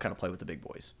to be able to kind of play with the big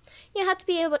boys. You have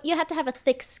to have a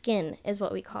thick skin, is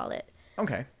what we call it.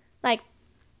 Okay. Like,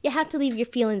 you have to leave your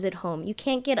feelings at home. You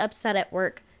can't get upset at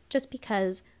work just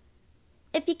because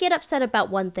if you get upset about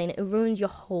one thing, it ruins your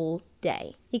whole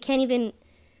day. You can't even...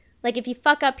 Like, if you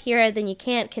fuck up here, then you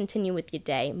can't continue with your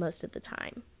day most of the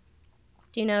time.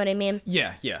 Do you know what I mean?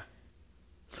 Yeah.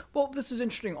 Well, this is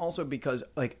interesting also because,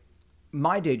 like,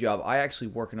 my day job, I actually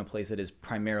work in a place that is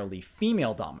primarily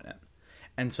female dominant.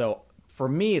 And so, for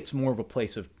me, it's more of a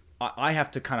place of, I have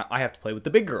to play with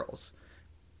the big girls.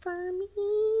 For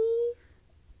me.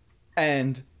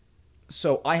 And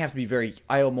so, I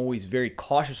am always very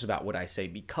cautious about what I say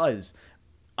because...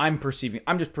 I'm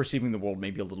just perceiving the world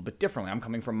maybe a little bit differently. I'm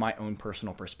coming from my own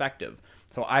personal perspective.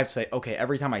 So I have to say, okay,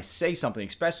 every time I say something,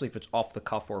 especially if it's off the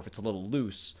cuff or if it's a little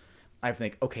loose, I have to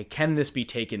think, okay, can this be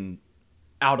taken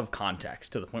out of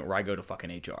context to the point where I go to fucking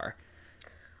HR?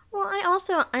 Well,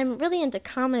 I'm really into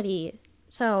comedy.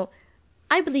 So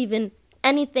I believe in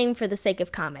anything for the sake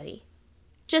of comedy.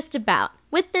 Just about.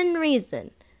 Within reason.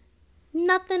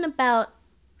 Nothing about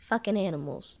fucking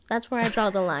animals. That's where I draw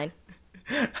the line.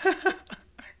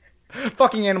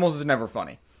 Fucking animals is never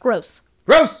funny. Gross.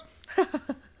 There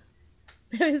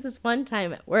was this one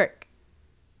time at work,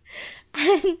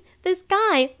 and this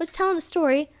guy was telling a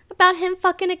story about him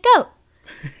fucking a goat.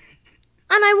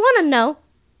 And I want to know,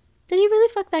 did he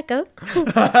really fuck that goat?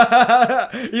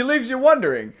 He leaves you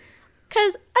wondering.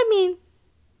 Because,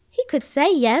 he could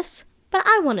say yes, but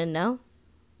I want to know.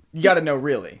 You got to know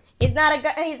really. He's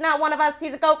not one of us.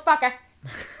 He's a goat fucker.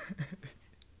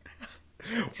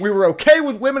 We were okay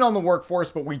with women on the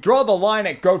workforce, but we draw the line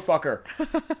at goat fucker.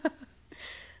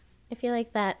 I feel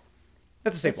like that.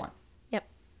 That's a safe line. Yep.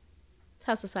 That's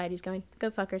how society's going.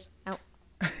 Goat fuckers out.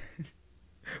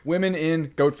 Women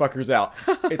in, goat fuckers out.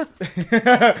 It's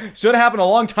should have happened a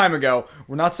long time ago.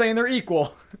 We're not saying they're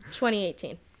equal.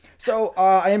 2018. So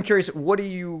I am curious. What do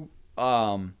you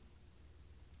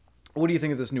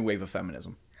think of this new wave of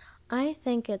feminism? I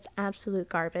think it's absolute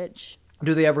garbage.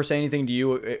 Do they ever say anything to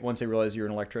you once they realize you're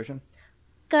an electrician?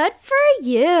 Good for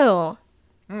you.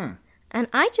 And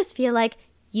I just feel like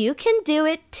you can do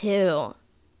it too.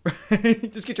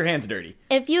 Just get your hands dirty.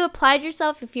 If you applied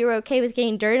yourself, if you were okay with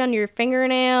getting dirt on your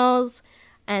fingernails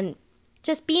and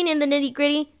just being in the nitty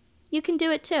gritty, you can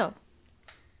do it too.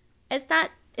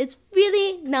 It's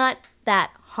really not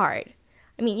that hard.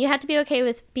 I mean, you have to be okay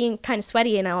with being kind of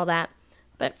sweaty and all that.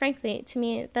 But frankly, to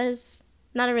me, that is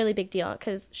not a really big deal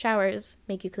because showers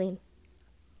make you clean.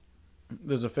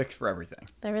 There's a fix for everything.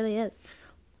 There really is.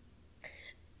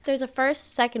 There's a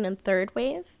first, second, and third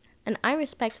wave, and I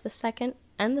respect the second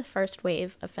and the first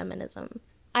wave of feminism.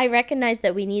 I recognize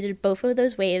that we needed both of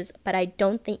those waves, but I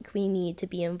don't think we need to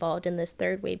be involved in this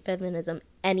third wave feminism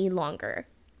any longer.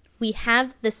 We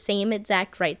have the same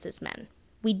exact rights as men.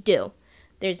 We do.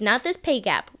 There's not this pay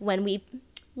gap. When we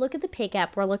look at the pay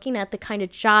gap, we're looking at the kind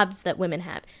of jobs that women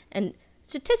have. And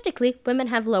statistically, women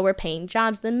have lower paying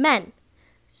jobs than men.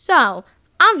 So,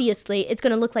 obviously, it's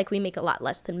going to look like we make a lot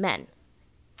less than men.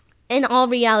 In all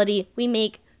reality, we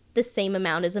make the same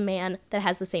amount as a man that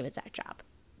has the same exact job.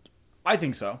 I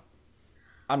think so.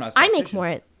 I'm not a I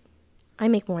statistician.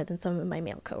 make more than some of my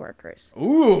male coworkers.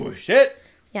 Ooh, shit.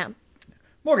 Yeah.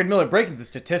 Morgan Miller breaking the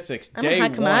statistics I'm day a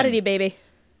hot commodity, one. baby.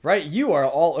 Right? You are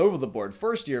all over the board.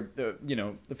 First year,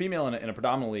 the female in a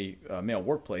predominantly male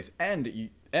workplace, and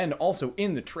also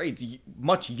in the trades,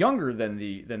 much younger than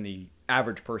the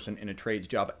average person in a trades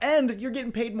job, and you're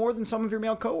getting paid more than some of your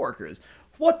male coworkers.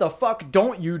 What the fuck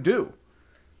don't you do?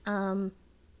 Anal.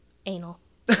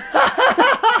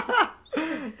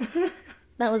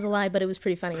 That was a lie, but it was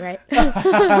pretty funny, right?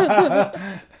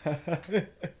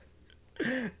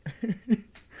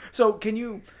 So can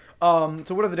you? So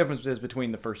what are the differences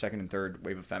between the first, second, and third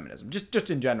wave of feminism? Just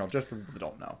in general, just for people that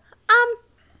don't know.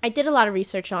 I did a lot of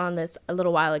research on this a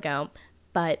little while ago,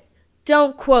 but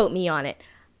don't quote me on it.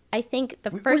 I think the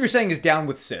What first... you're saying is down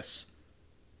with cis.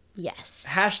 Yes.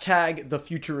 Hashtag the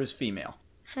future is female.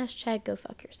 Hashtag go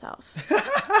fuck yourself.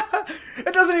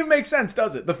 It doesn't even make sense,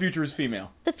 does it? The future is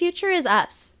female. The future is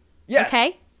us. Yes.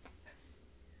 Okay?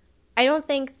 I don't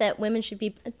think that women should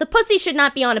be... The pussy should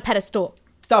not be on a pedestal.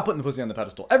 Stop putting the pussy on the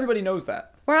pedestal. Everybody knows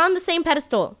that. We're on the same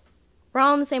pedestal. We're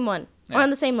all on the same one. Yeah. We're on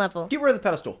the same level. Get rid of the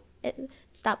pedestal.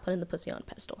 Stop putting the pussy on a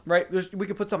pedestal. Right? We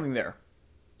could put something there.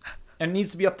 And it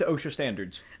needs to be up to OSHA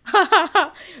standards.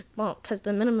 Well, because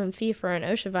the minimum fee for an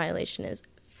OSHA violation is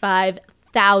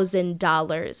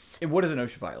 $5,000. And what is an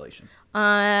OSHA violation?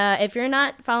 If you're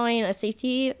not following a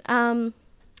safety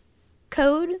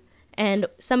code and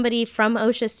somebody from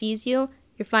OSHA sees you,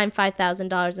 you're fined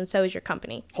 $5,000, and so is your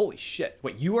company. Holy shit.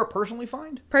 Wait, you are personally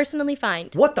fined? Personally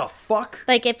fined. What the fuck?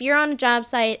 Like, if you're on a job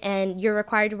site and you're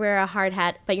required to wear a hard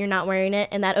hat, but you're not wearing it,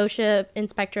 and that OSHA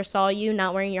inspector saw you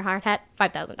not wearing your hard hat,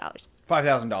 $5,000.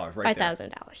 $5,000 right there.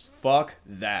 $5,000. Fuck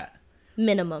that.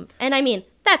 Minimum. And I mean,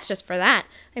 that's just for that.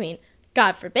 I mean,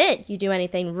 God forbid you do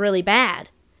anything really bad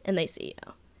and they see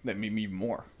you. That made me even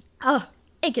more. Oh,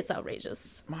 it gets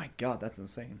outrageous. My God, that's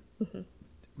insane.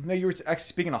 No, you were actually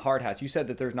speaking of hard hats. You said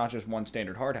that there's not just one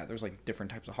standard hard hat. There's like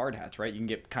different types of hard hats, right? You can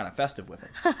get kind of festive with them.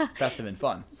 Festive and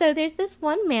fun. So there's this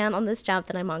one man on this job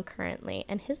that I'm on currently,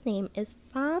 and his name is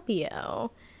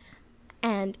Fabio.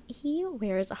 And he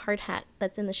wears a hard hat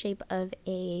that's in the shape of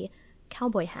a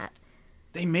cowboy hat.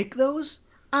 They make those?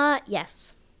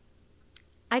 Yes.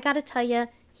 I gotta tell you,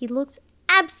 he looks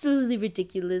absolutely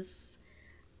ridiculous.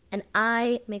 And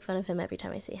I make fun of him every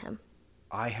time I see him.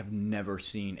 I have never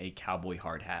seen a cowboy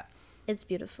hard hat. It's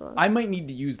beautiful. I might need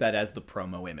to use that as the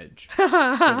promo image for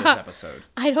this episode.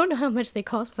 I don't know how much they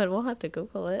cost, but we'll have to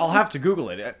Google it. I'll have to Google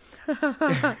it.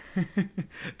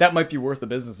 That might be worth the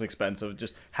business expense of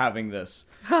just having this.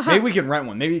 Maybe we can rent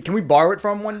one. Maybe can we borrow it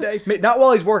from him one day? Not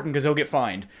while he's working because he'll get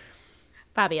fined.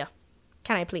 Fabio,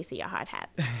 can I please see your hard hat?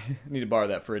 I need to borrow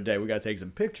that for a day. We got to take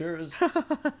some pictures.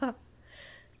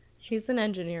 He's an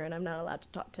engineer and I'm not allowed to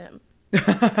talk to him.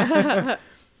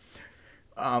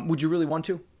 Would you really want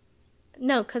to?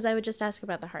 No, because I would just ask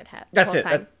about the hard hat. That's the it.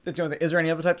 whole time. That's the only thing. Is there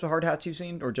any other types of hard hats you've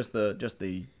seen, or just the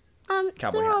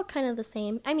cowboy they're hat? all kind of the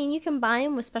same. I mean, you can buy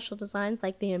them with special designs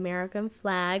like the American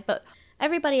flag, but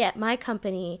everybody at my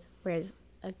company wears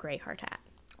a gray hard hat.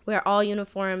 We're all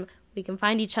uniform. We can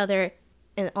find each other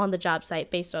on the job site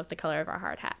based off the color of our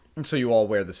hard hat. And so you all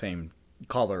wear the same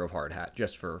color of hard hat,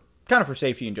 just for kind of for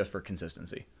safety and just for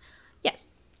consistency. Yes.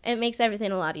 It makes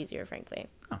everything a lot easier, frankly.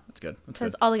 Oh, that's good.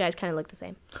 Because all the guys kind of look the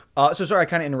same. So sorry, I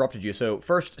kind of interrupted you. So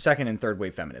first, second, and third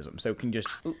wave feminism. So can you just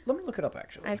let me look it up,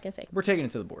 actually. I was going to say. We're taking it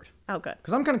to the board. Oh, good.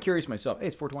 Because I'm kind of curious myself. Hey,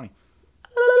 it's 420.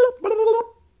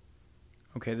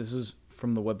 Okay, this is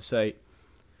from the website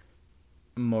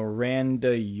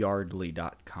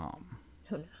mirandayardley.com.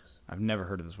 Who knows? I've never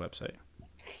heard of this website.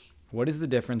 What is the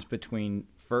difference between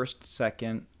first,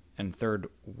 second, and third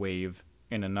wave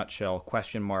in a nutshell?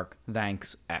 Question mark.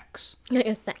 Thanks, X.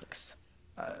 Thanks.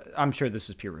 I'm sure this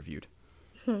is peer-reviewed.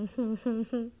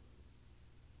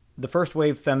 The first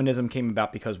wave feminism came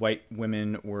about because white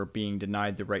women were being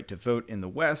denied the right to vote in the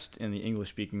West. In the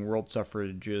English-speaking world,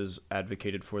 suffrages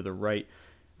advocated for the right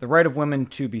of women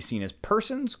to be seen as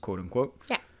persons, quote-unquote.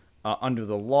 Yeah. Under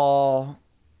the law,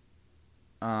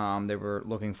 they were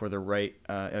looking for the right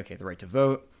to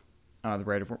vote, the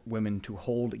right of women to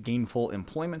hold gainful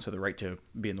employment, so the right to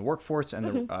be in the workforce,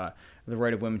 and the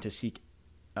right of women to seek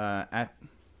I'm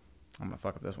going to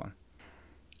fuck up this one.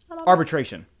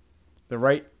 Arbitration. The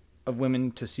right of women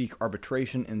to seek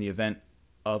arbitration in the event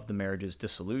of the marriage's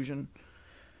dissolution.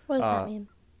 What does that mean?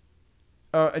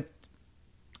 I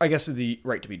guess the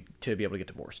right to be able to get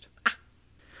divorced.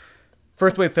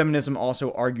 First wave feminism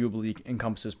also arguably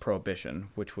encompasses prohibition,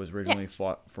 which was originally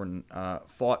fought for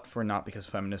not because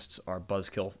feminists are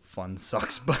buzzkill, fun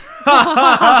sucks, but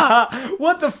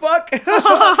what the fuck?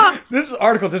 This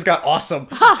article just got awesome.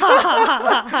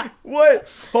 What?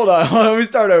 Hold on. Let me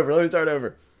start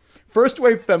over. First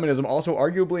wave feminism also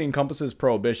arguably encompasses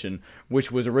prohibition,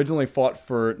 which was originally fought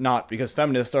for not because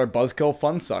feminists are buzzkill,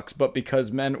 fun sucks, but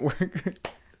because men were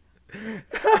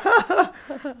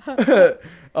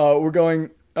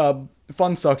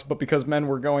fun sucks, but because men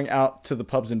were going out to the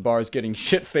pubs and bars, getting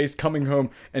shit-faced, coming home,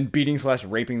 and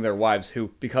beating/raping their wives,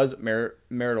 who, because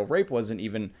marital rape wasn't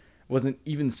even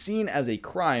seen as a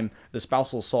crime, the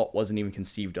spousal assault wasn't even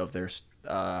conceived of.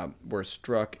 Were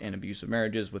struck in abusive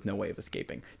marriages with no way of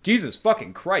escaping. Jesus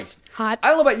fucking Christ. Hot. I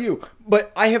don't know about you,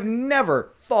 but I have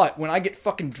never thought when I get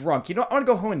fucking drunk, I want to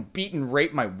go home and beat and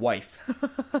rape my wife.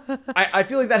 I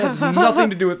feel like that has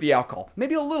nothing to do with the alcohol.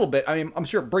 Maybe a little bit. I mean, I'm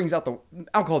sure it brings out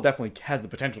alcohol definitely has the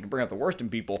potential to bring out the worst in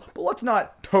people, but let's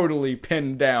not totally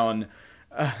pin down.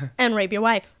 And rape your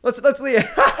wife. Let's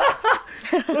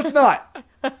not.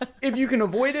 If you can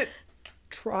avoid it,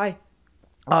 try.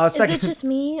 Second, is it just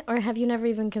me, or have you never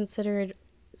even considered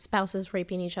spouses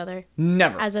raping each other?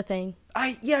 Never. As a thing?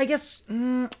 I guess,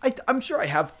 I'm sure I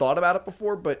have thought about it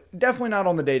before, but definitely not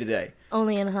on the day-to-day.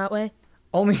 Only in a hot way?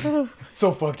 Only,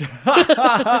 so fucked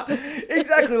up.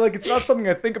 Exactly, like it's not something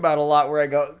I think about a lot where I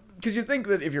go, because you think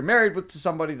that if you're married to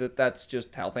somebody that's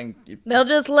just how things... They'll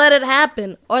just let it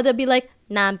happen, or they'll be like,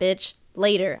 nah bitch,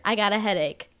 later, I got a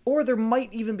headache. Or there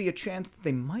might even be a chance that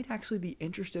they might actually be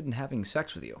interested in having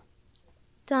sex with you.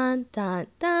 Dun, dun,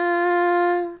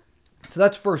 dun. So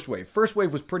that's first wave. First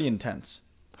wave was pretty intense.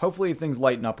 Hopefully things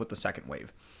lighten up with the second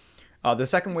wave. The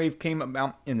second wave came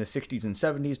about in the 60s and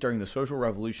 70s during the social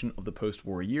revolution of the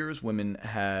post-war years. Women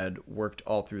had worked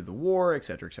all through the war,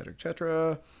 etc., etc.,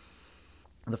 etc.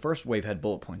 The first wave had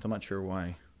bullet points. I'm not sure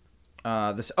why.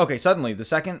 Suddenly the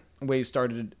second wave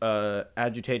started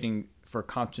agitating for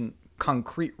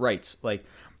concrete rights, like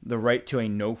the right to a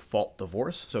no-fault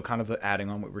divorce, so kind of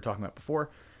adding on what we were talking about before,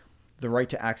 the right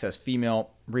to access female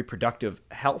reproductive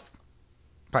health,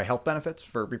 probably health benefits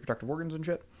for reproductive organs and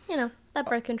shit. You know, that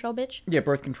birth control bitch. Yeah,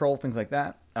 birth control, things like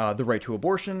that. The right to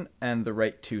abortion, and the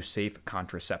right to safe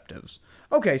contraceptives.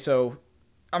 Okay, so,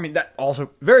 I mean, that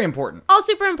also very important. All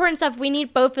super important stuff. We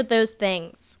need both of those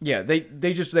things. Yeah, they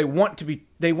want to be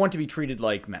treated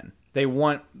like men. They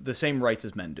want the same rights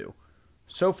as men do.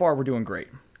 So far, we're doing great.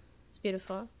 It's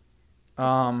beautiful.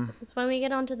 It's when we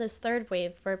get onto this third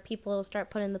wave where people start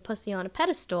putting the pussy on a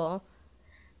pedestal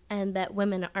and that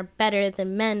women are better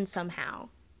than men somehow.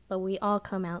 But we all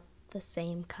come out the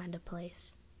same kind of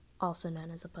place, also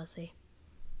known as a pussy.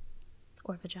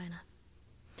 Or vagina.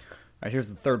 All right, here's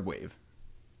the third wave.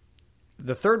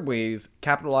 The third wave,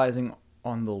 capitalizing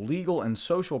on the legal and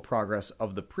social progress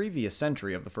of the previous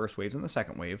century of the first wave and the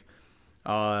second wave,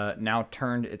 now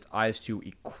turned its eyes to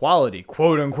equality,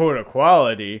 quote-unquote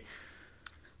equality.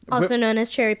 Also known as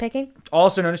cherry picking.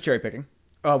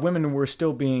 Women were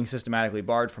still being systematically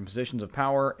barred from positions of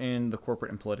power in the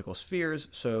corporate and political spheres,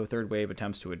 so third wave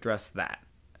attempts to address that.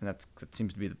 And that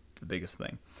seems to be the biggest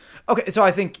thing. Okay, so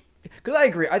I think, because I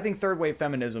agree, I think third wave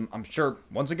feminism, I'm sure,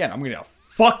 once again, I'm going to get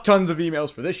fuck tons of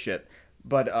emails for this shit,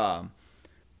 but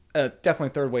definitely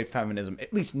third wave feminism,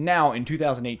 at least now in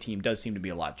 2018, does seem to be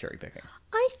a lot of cherry picking.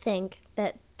 I think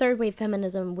that third wave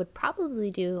feminism would probably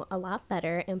do a lot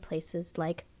better in places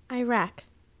like Iraq,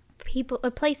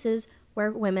 places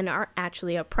where women are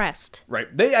actually oppressed.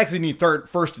 Right. They actually need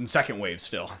first and second waves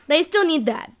still. They still need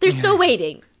that. They're still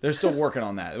waiting. They're still working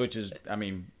on that, which is, I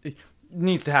mean, it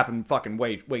needs to happen fucking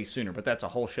way sooner, but that's a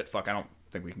whole shit fuck I don't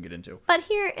think we can get into. But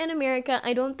here in America,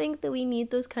 I don't think that we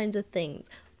need those kinds of things.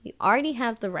 We already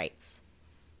have the rights.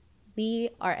 We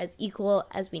are as equal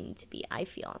as we need to be, I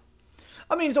feel.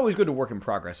 I mean, it's always good to work in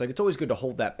progress. Like, it's always good to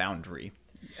hold that boundary.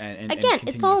 And again,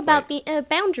 continue it's all to about fight.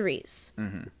 boundaries.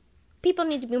 Mm-hmm. People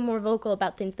need to be more vocal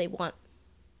about things they want.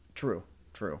 True.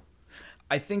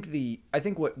 I think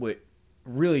what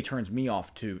really turns me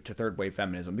off to third wave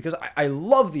feminism, because I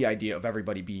love the idea of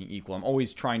everybody being equal. I'm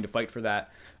always trying to fight for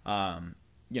that. No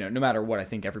matter what, I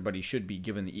think everybody should be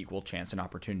given the equal chance and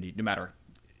opportunity, no matter,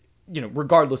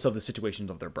 regardless of the situations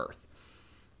of their birth.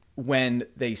 When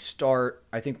they start,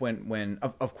 I think when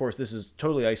of course this is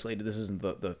totally isolated. This isn't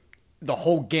the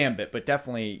whole gambit, but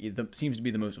definitely seems to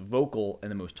be the most vocal and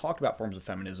the most talked about forms of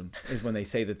feminism is when they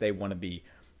say that they want to be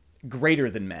greater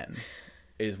than men,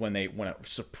 is when they want to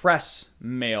suppress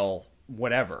male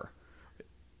whatever.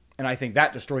 And I think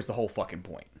that destroys the whole fucking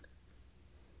point.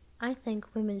 I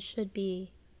think women should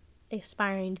be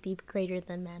aspiring to be greater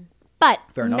than men, but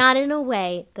Fair enough. not in a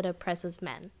way that oppresses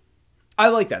men. I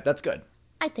like that. That's good.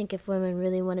 I think if women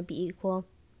really want to be equal,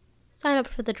 sign up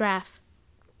for the draft.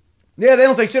 Yeah, they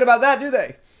don't say shit about that, do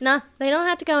they? Nah, they don't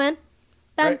have to go in.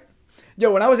 Done. Right.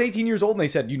 Yo, when I was 18 years old and they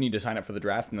said you need to sign up for the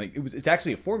draft, and it's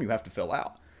actually a form you have to fill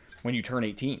out when you turn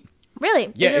 18.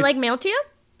 Really? Yeah, Is it like mailed to you?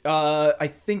 I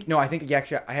think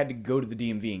actually I had to go to the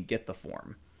DMV and get the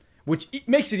form, which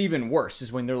makes it even worse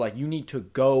is when they're like, you need to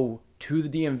go to the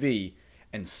DMV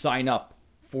and sign up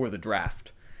for the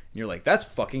draft. And you're like, that's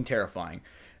fucking terrifying.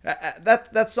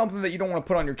 That's something that you don't want to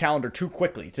put on your calendar too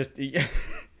quickly. Just you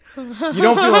don't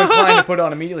feel inclined to put it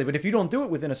on immediately, but if you don't do it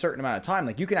within a certain amount of time,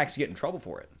 like, you can actually get in trouble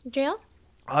for it. Jail?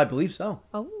 I believe so.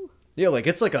 Oh. Yeah, like,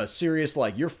 it's like a serious,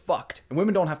 like, you're fucked. And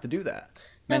women don't have to do that.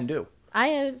 Men do.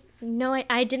 I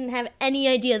didn't have any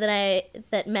idea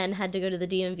that men had to go to the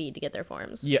DMV to get their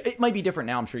forms. Yeah, it might be different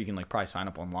now. I'm sure you can, like, probably sign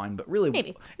up online, but really,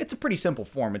 Maybe. It's a pretty simple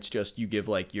form. It's just you give,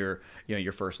 like, your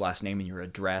first, last name and your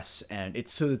address, and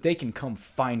it's so that they can come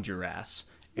find your ass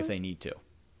if they need to.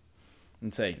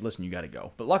 And say, listen, you got to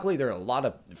go. But luckily, there are a lot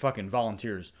of fucking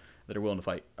volunteers that are willing to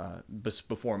fight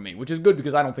before me, which is good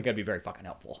because I don't think I'd be very fucking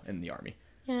helpful in the army.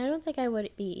 Yeah, I don't think I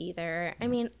would be either. I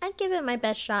mean, I'd give it my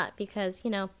best shot because,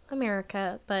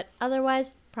 America, but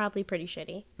otherwise, probably pretty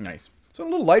shitty. Nice. So on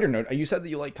a little lighter note, you said that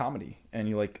you like comedy and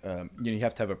you like, you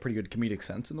have to have a pretty good comedic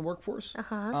sense in the workforce.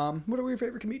 Uh-huh. What are your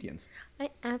favorite comedians? I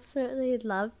absolutely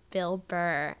love Bill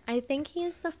Burr. I think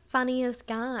he's the funniest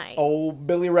guy. Oh,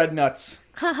 Billy Red Nuts.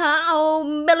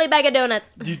 Oh, Billy Bag of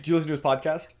Donuts. Do you listen to his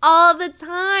podcast? All the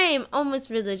time, almost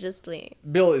religiously.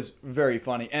 Bill is very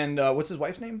funny. And what's his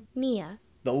wife's name? Nia.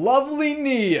 The lovely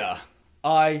Nia.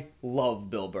 I love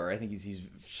Bill Burr. I think he's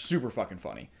super fucking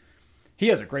funny. He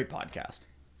has a great podcast.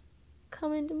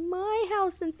 Come into my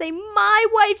house and say my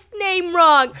wife's name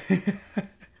wrong.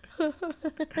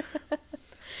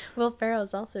 Will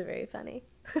Ferrell's also very funny.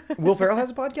 Will Ferrell has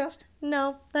a podcast?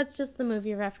 No, that's just the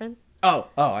movie reference. Oh,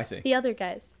 I see. The other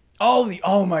guys.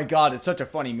 Oh my God, it's such a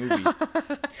funny movie.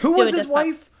 Who was his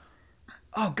wife?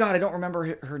 Oh God, I don't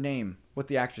remember her name. What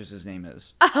the actress's name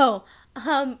is? Oh,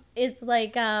 it's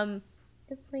like a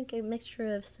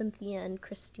mixture of Cynthia and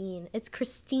Christine. It's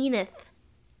Christineth.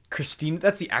 Christine,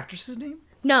 that's the actress's name?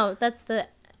 No, that's the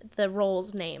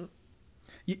role's name.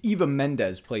 Eva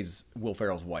Mendes plays Will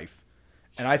Ferrell's wife.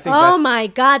 And I think my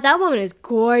God, that woman is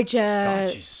gorgeous. God,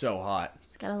 she's so hot.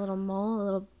 She's got a little mole, a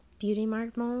little beauty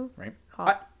mark mole. Right.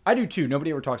 Hot. I do too.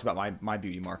 Nobody ever talks about my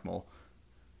beauty mark mole.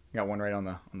 I got one right on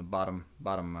the bottom.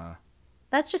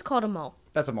 That's just called a mole.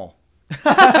 That's a mole.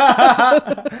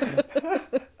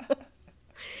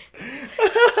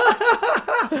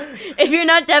 If you're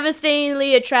not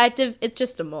devastatingly attractive, it's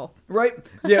just a mole. Right?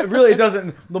 Yeah, really, it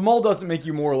doesn't. The mole doesn't make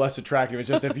you more or less attractive. It's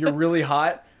just if you're really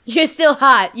hot. You're still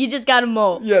hot. You just got a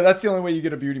mole. Yeah, that's the only way you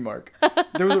get a beauty mark.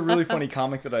 There was a really funny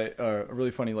comic a really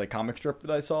funny like comic strip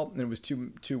that I saw, and it was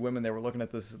two women. They were looking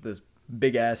at this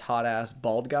big ass, hot ass,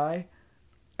 bald guy,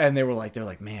 and they're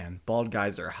like, man, bald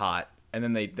guys are hot. And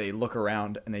then they look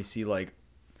around and they see like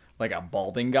a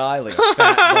balding guy, like a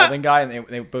fat balding guy, and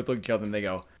they both look at each other and they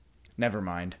go, never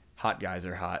mind, hot guys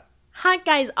are hot. Hot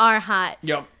guys are hot.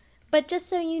 Yep. But just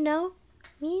so you know,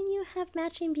 me and you have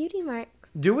matching beauty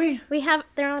marks. Do we?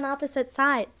 They're on opposite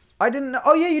sides. I didn't know.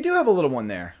 Oh yeah, you do have a little one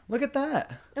there. Look at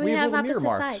that. And we have little mirror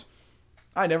opposite marks. sides.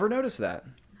 I never noticed that.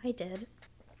 I did.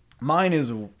 Mine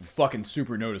is fucking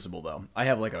super noticeable though. I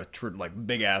have like a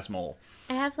big ass mole.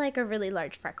 I have like a really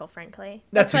large freckle, frankly.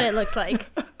 That's That's what it looks like.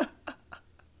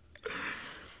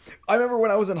 I remember when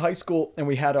I was in high school and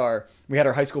we had our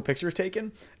high school pictures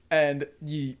taken, and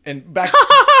back.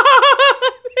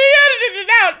 They edited it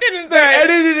out, didn't They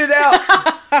edited it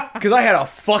out because I had a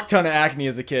fuck ton of acne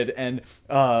as a kid, and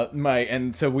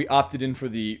so we opted in for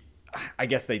the. I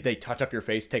guess they touch up your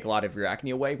face, take a lot of your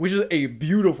acne away, which is a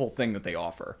beautiful thing that they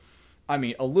offer. I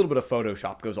mean, a little bit of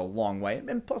Photoshop goes a long way,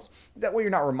 and plus that way you're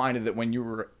not reminded that when you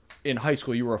were in high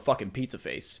school you were a fucking pizza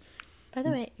face. By the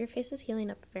way, your face is healing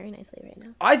up very nicely right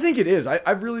now. I think it is.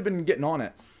 I've really been getting on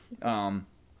it.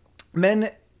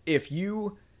 Men, if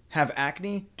you have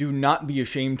acne, do not be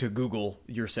ashamed to Google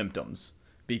your symptoms,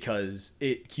 because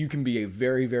you can be a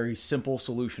very, very simple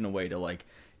solution away to like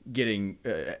getting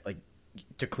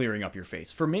to clearing up your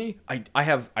face. For me,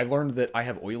 I learned that I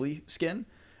have oily skin.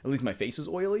 At least my face is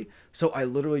oily, so I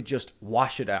literally just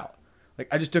wash it out. Like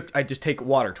I just take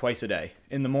water twice a day.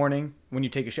 In the morning when you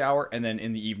take a shower, and then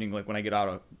in the evening, like when I get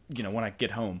when I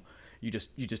get home, you just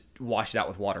wash it out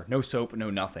with water. No soap,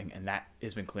 no nothing, and that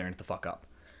has been clearing it the fuck up.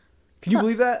 Can you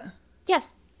believe that?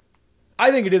 Yes. I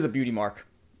think it is a beauty mark.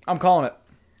 I'm calling it,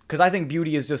 because I think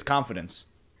beauty is just confidence.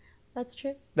 That's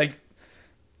true. Like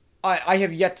I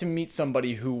have yet to meet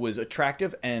somebody who was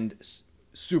attractive and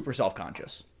super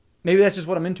self-conscious. Maybe that's just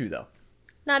what I'm into, though.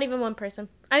 Not even one person.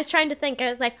 I was trying to think. I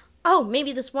was like, oh,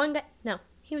 maybe this one guy. No,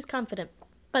 he was confident.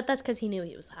 But that's because he knew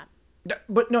he was hot.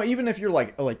 But no, even if you're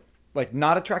like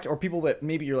not attractive, or people that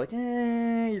maybe you're like,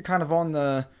 you're kind of on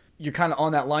that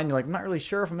line. You're like, I'm not really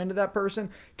sure if I'm into that person.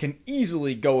 Can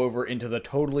easily go over into the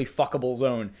totally fuckable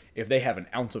zone if they have an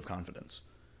ounce of confidence.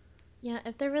 Yeah,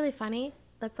 if they're really funny,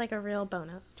 that's like a real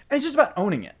bonus. And it's just about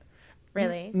owning it.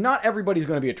 Really? Not everybody's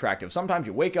going to be attractive. Sometimes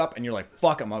you wake up and you're like,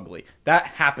 fuck, I'm ugly. That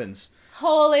happens.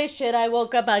 Holy shit, I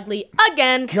woke up ugly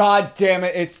again. God damn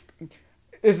it.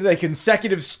 This is a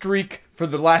consecutive streak for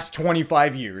the last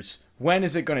 25 years. When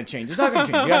is it going to change? It's not going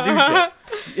to change. You got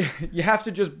to do shit. You have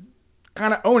to just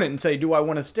kind of own it and say, do I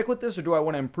want to stick with this or do I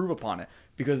want to improve upon it?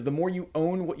 Because the more you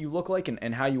own what you look like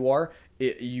and how you are,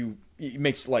 it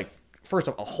makes life, first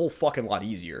off, a whole fucking lot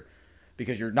easier,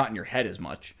 because you're not in your head as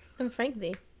much. And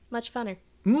frankly, much funner.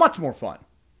 Much more fun.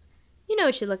 You know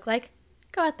what you look like.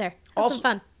 Go out there. Have some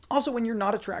fun. Also, when you're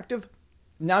not attractive,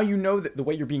 now you know that the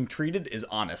way you're being treated is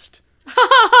honest.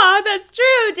 That's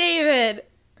true, David.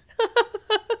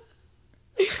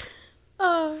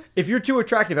 If you're too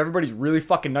attractive, everybody's really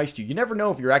fucking nice to you. You never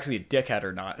know if you're actually a dickhead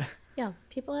or not. Yeah,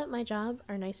 people at my job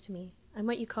are nice to me. I'm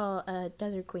what you call a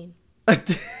desert queen.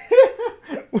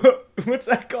 What's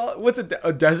that called? What's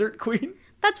a desert queen?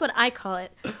 That's what I call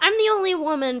it. I'm the only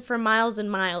woman for miles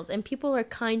and miles, and people are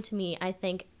kind to me, I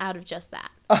think, out of just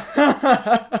that.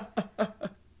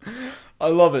 I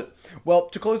love it. Well,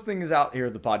 to close things out here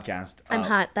at the podcast, I'm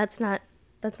hot. That's not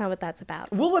what that's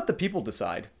about. We'll let the people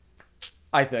decide,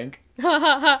 I think.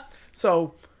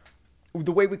 So,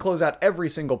 the way we close out every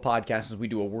single podcast is we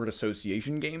do a word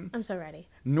association game. I'm so ready.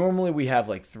 Normally we have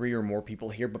like 3 or more people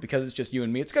here, but because it's just you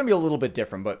and me, it's going to be a little bit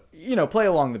different, but, play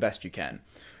along the best you can.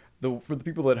 For the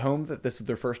people at home that this is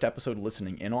their first episode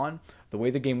listening in on, the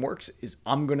way the game works is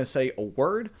I'm going to say a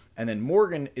word, and then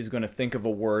Morgan is going to think of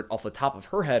a word off the top of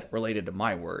her head related to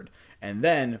my word. And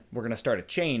then we're going to start a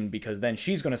chain, because then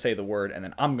she's going to say the word, and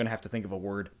then I'm going to have to think of a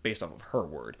word based off of her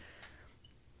word.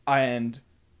 And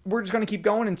we're just going to keep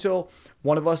going until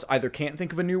one of us either can't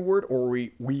think of a new word or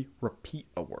we repeat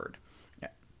a word. Yeah.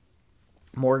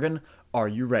 Morgan, are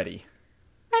you ready?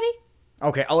 Ready?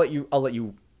 Okay, I'll let you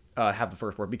have the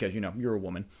first word, because you're a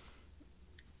woman.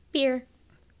 Beer.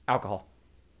 Alcohol.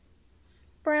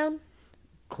 Brown.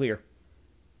 Clear.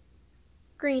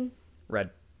 Green.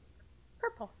 Red.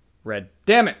 Purple. Red.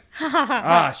 Damn it!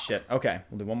 Ah, shit. Okay,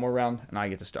 we'll do one more round, and I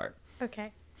get to start.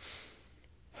 Okay.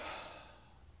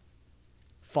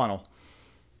 Funnel.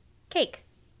 Cake.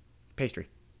 Pastry.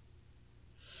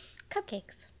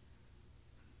 Cupcakes.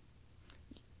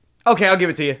 Okay, I'll give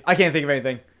it to you. I can't think of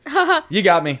anything. You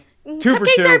got me. 2 for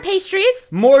 2. Cupcakes are pastries.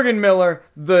 Morgan Miller,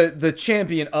 the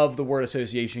champion of the word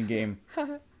association game.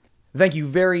 Thank you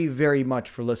very, very much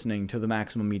for listening to the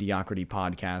Maximum Mediocrity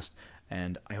podcast,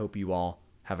 and I hope you all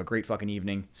have a great fucking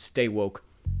evening. Stay woke.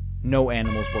 No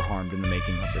animals were harmed in the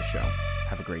making of this show.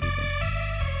 Have a great evening.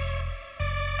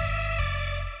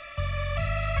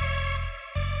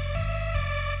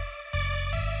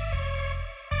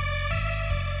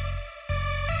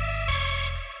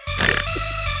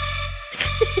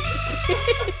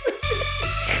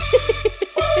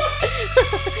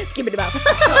 Skip it about.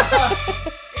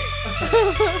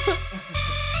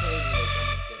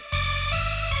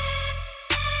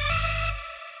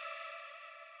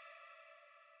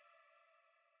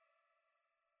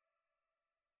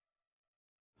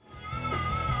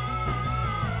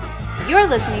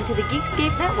 listening to the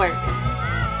Geekscape Network.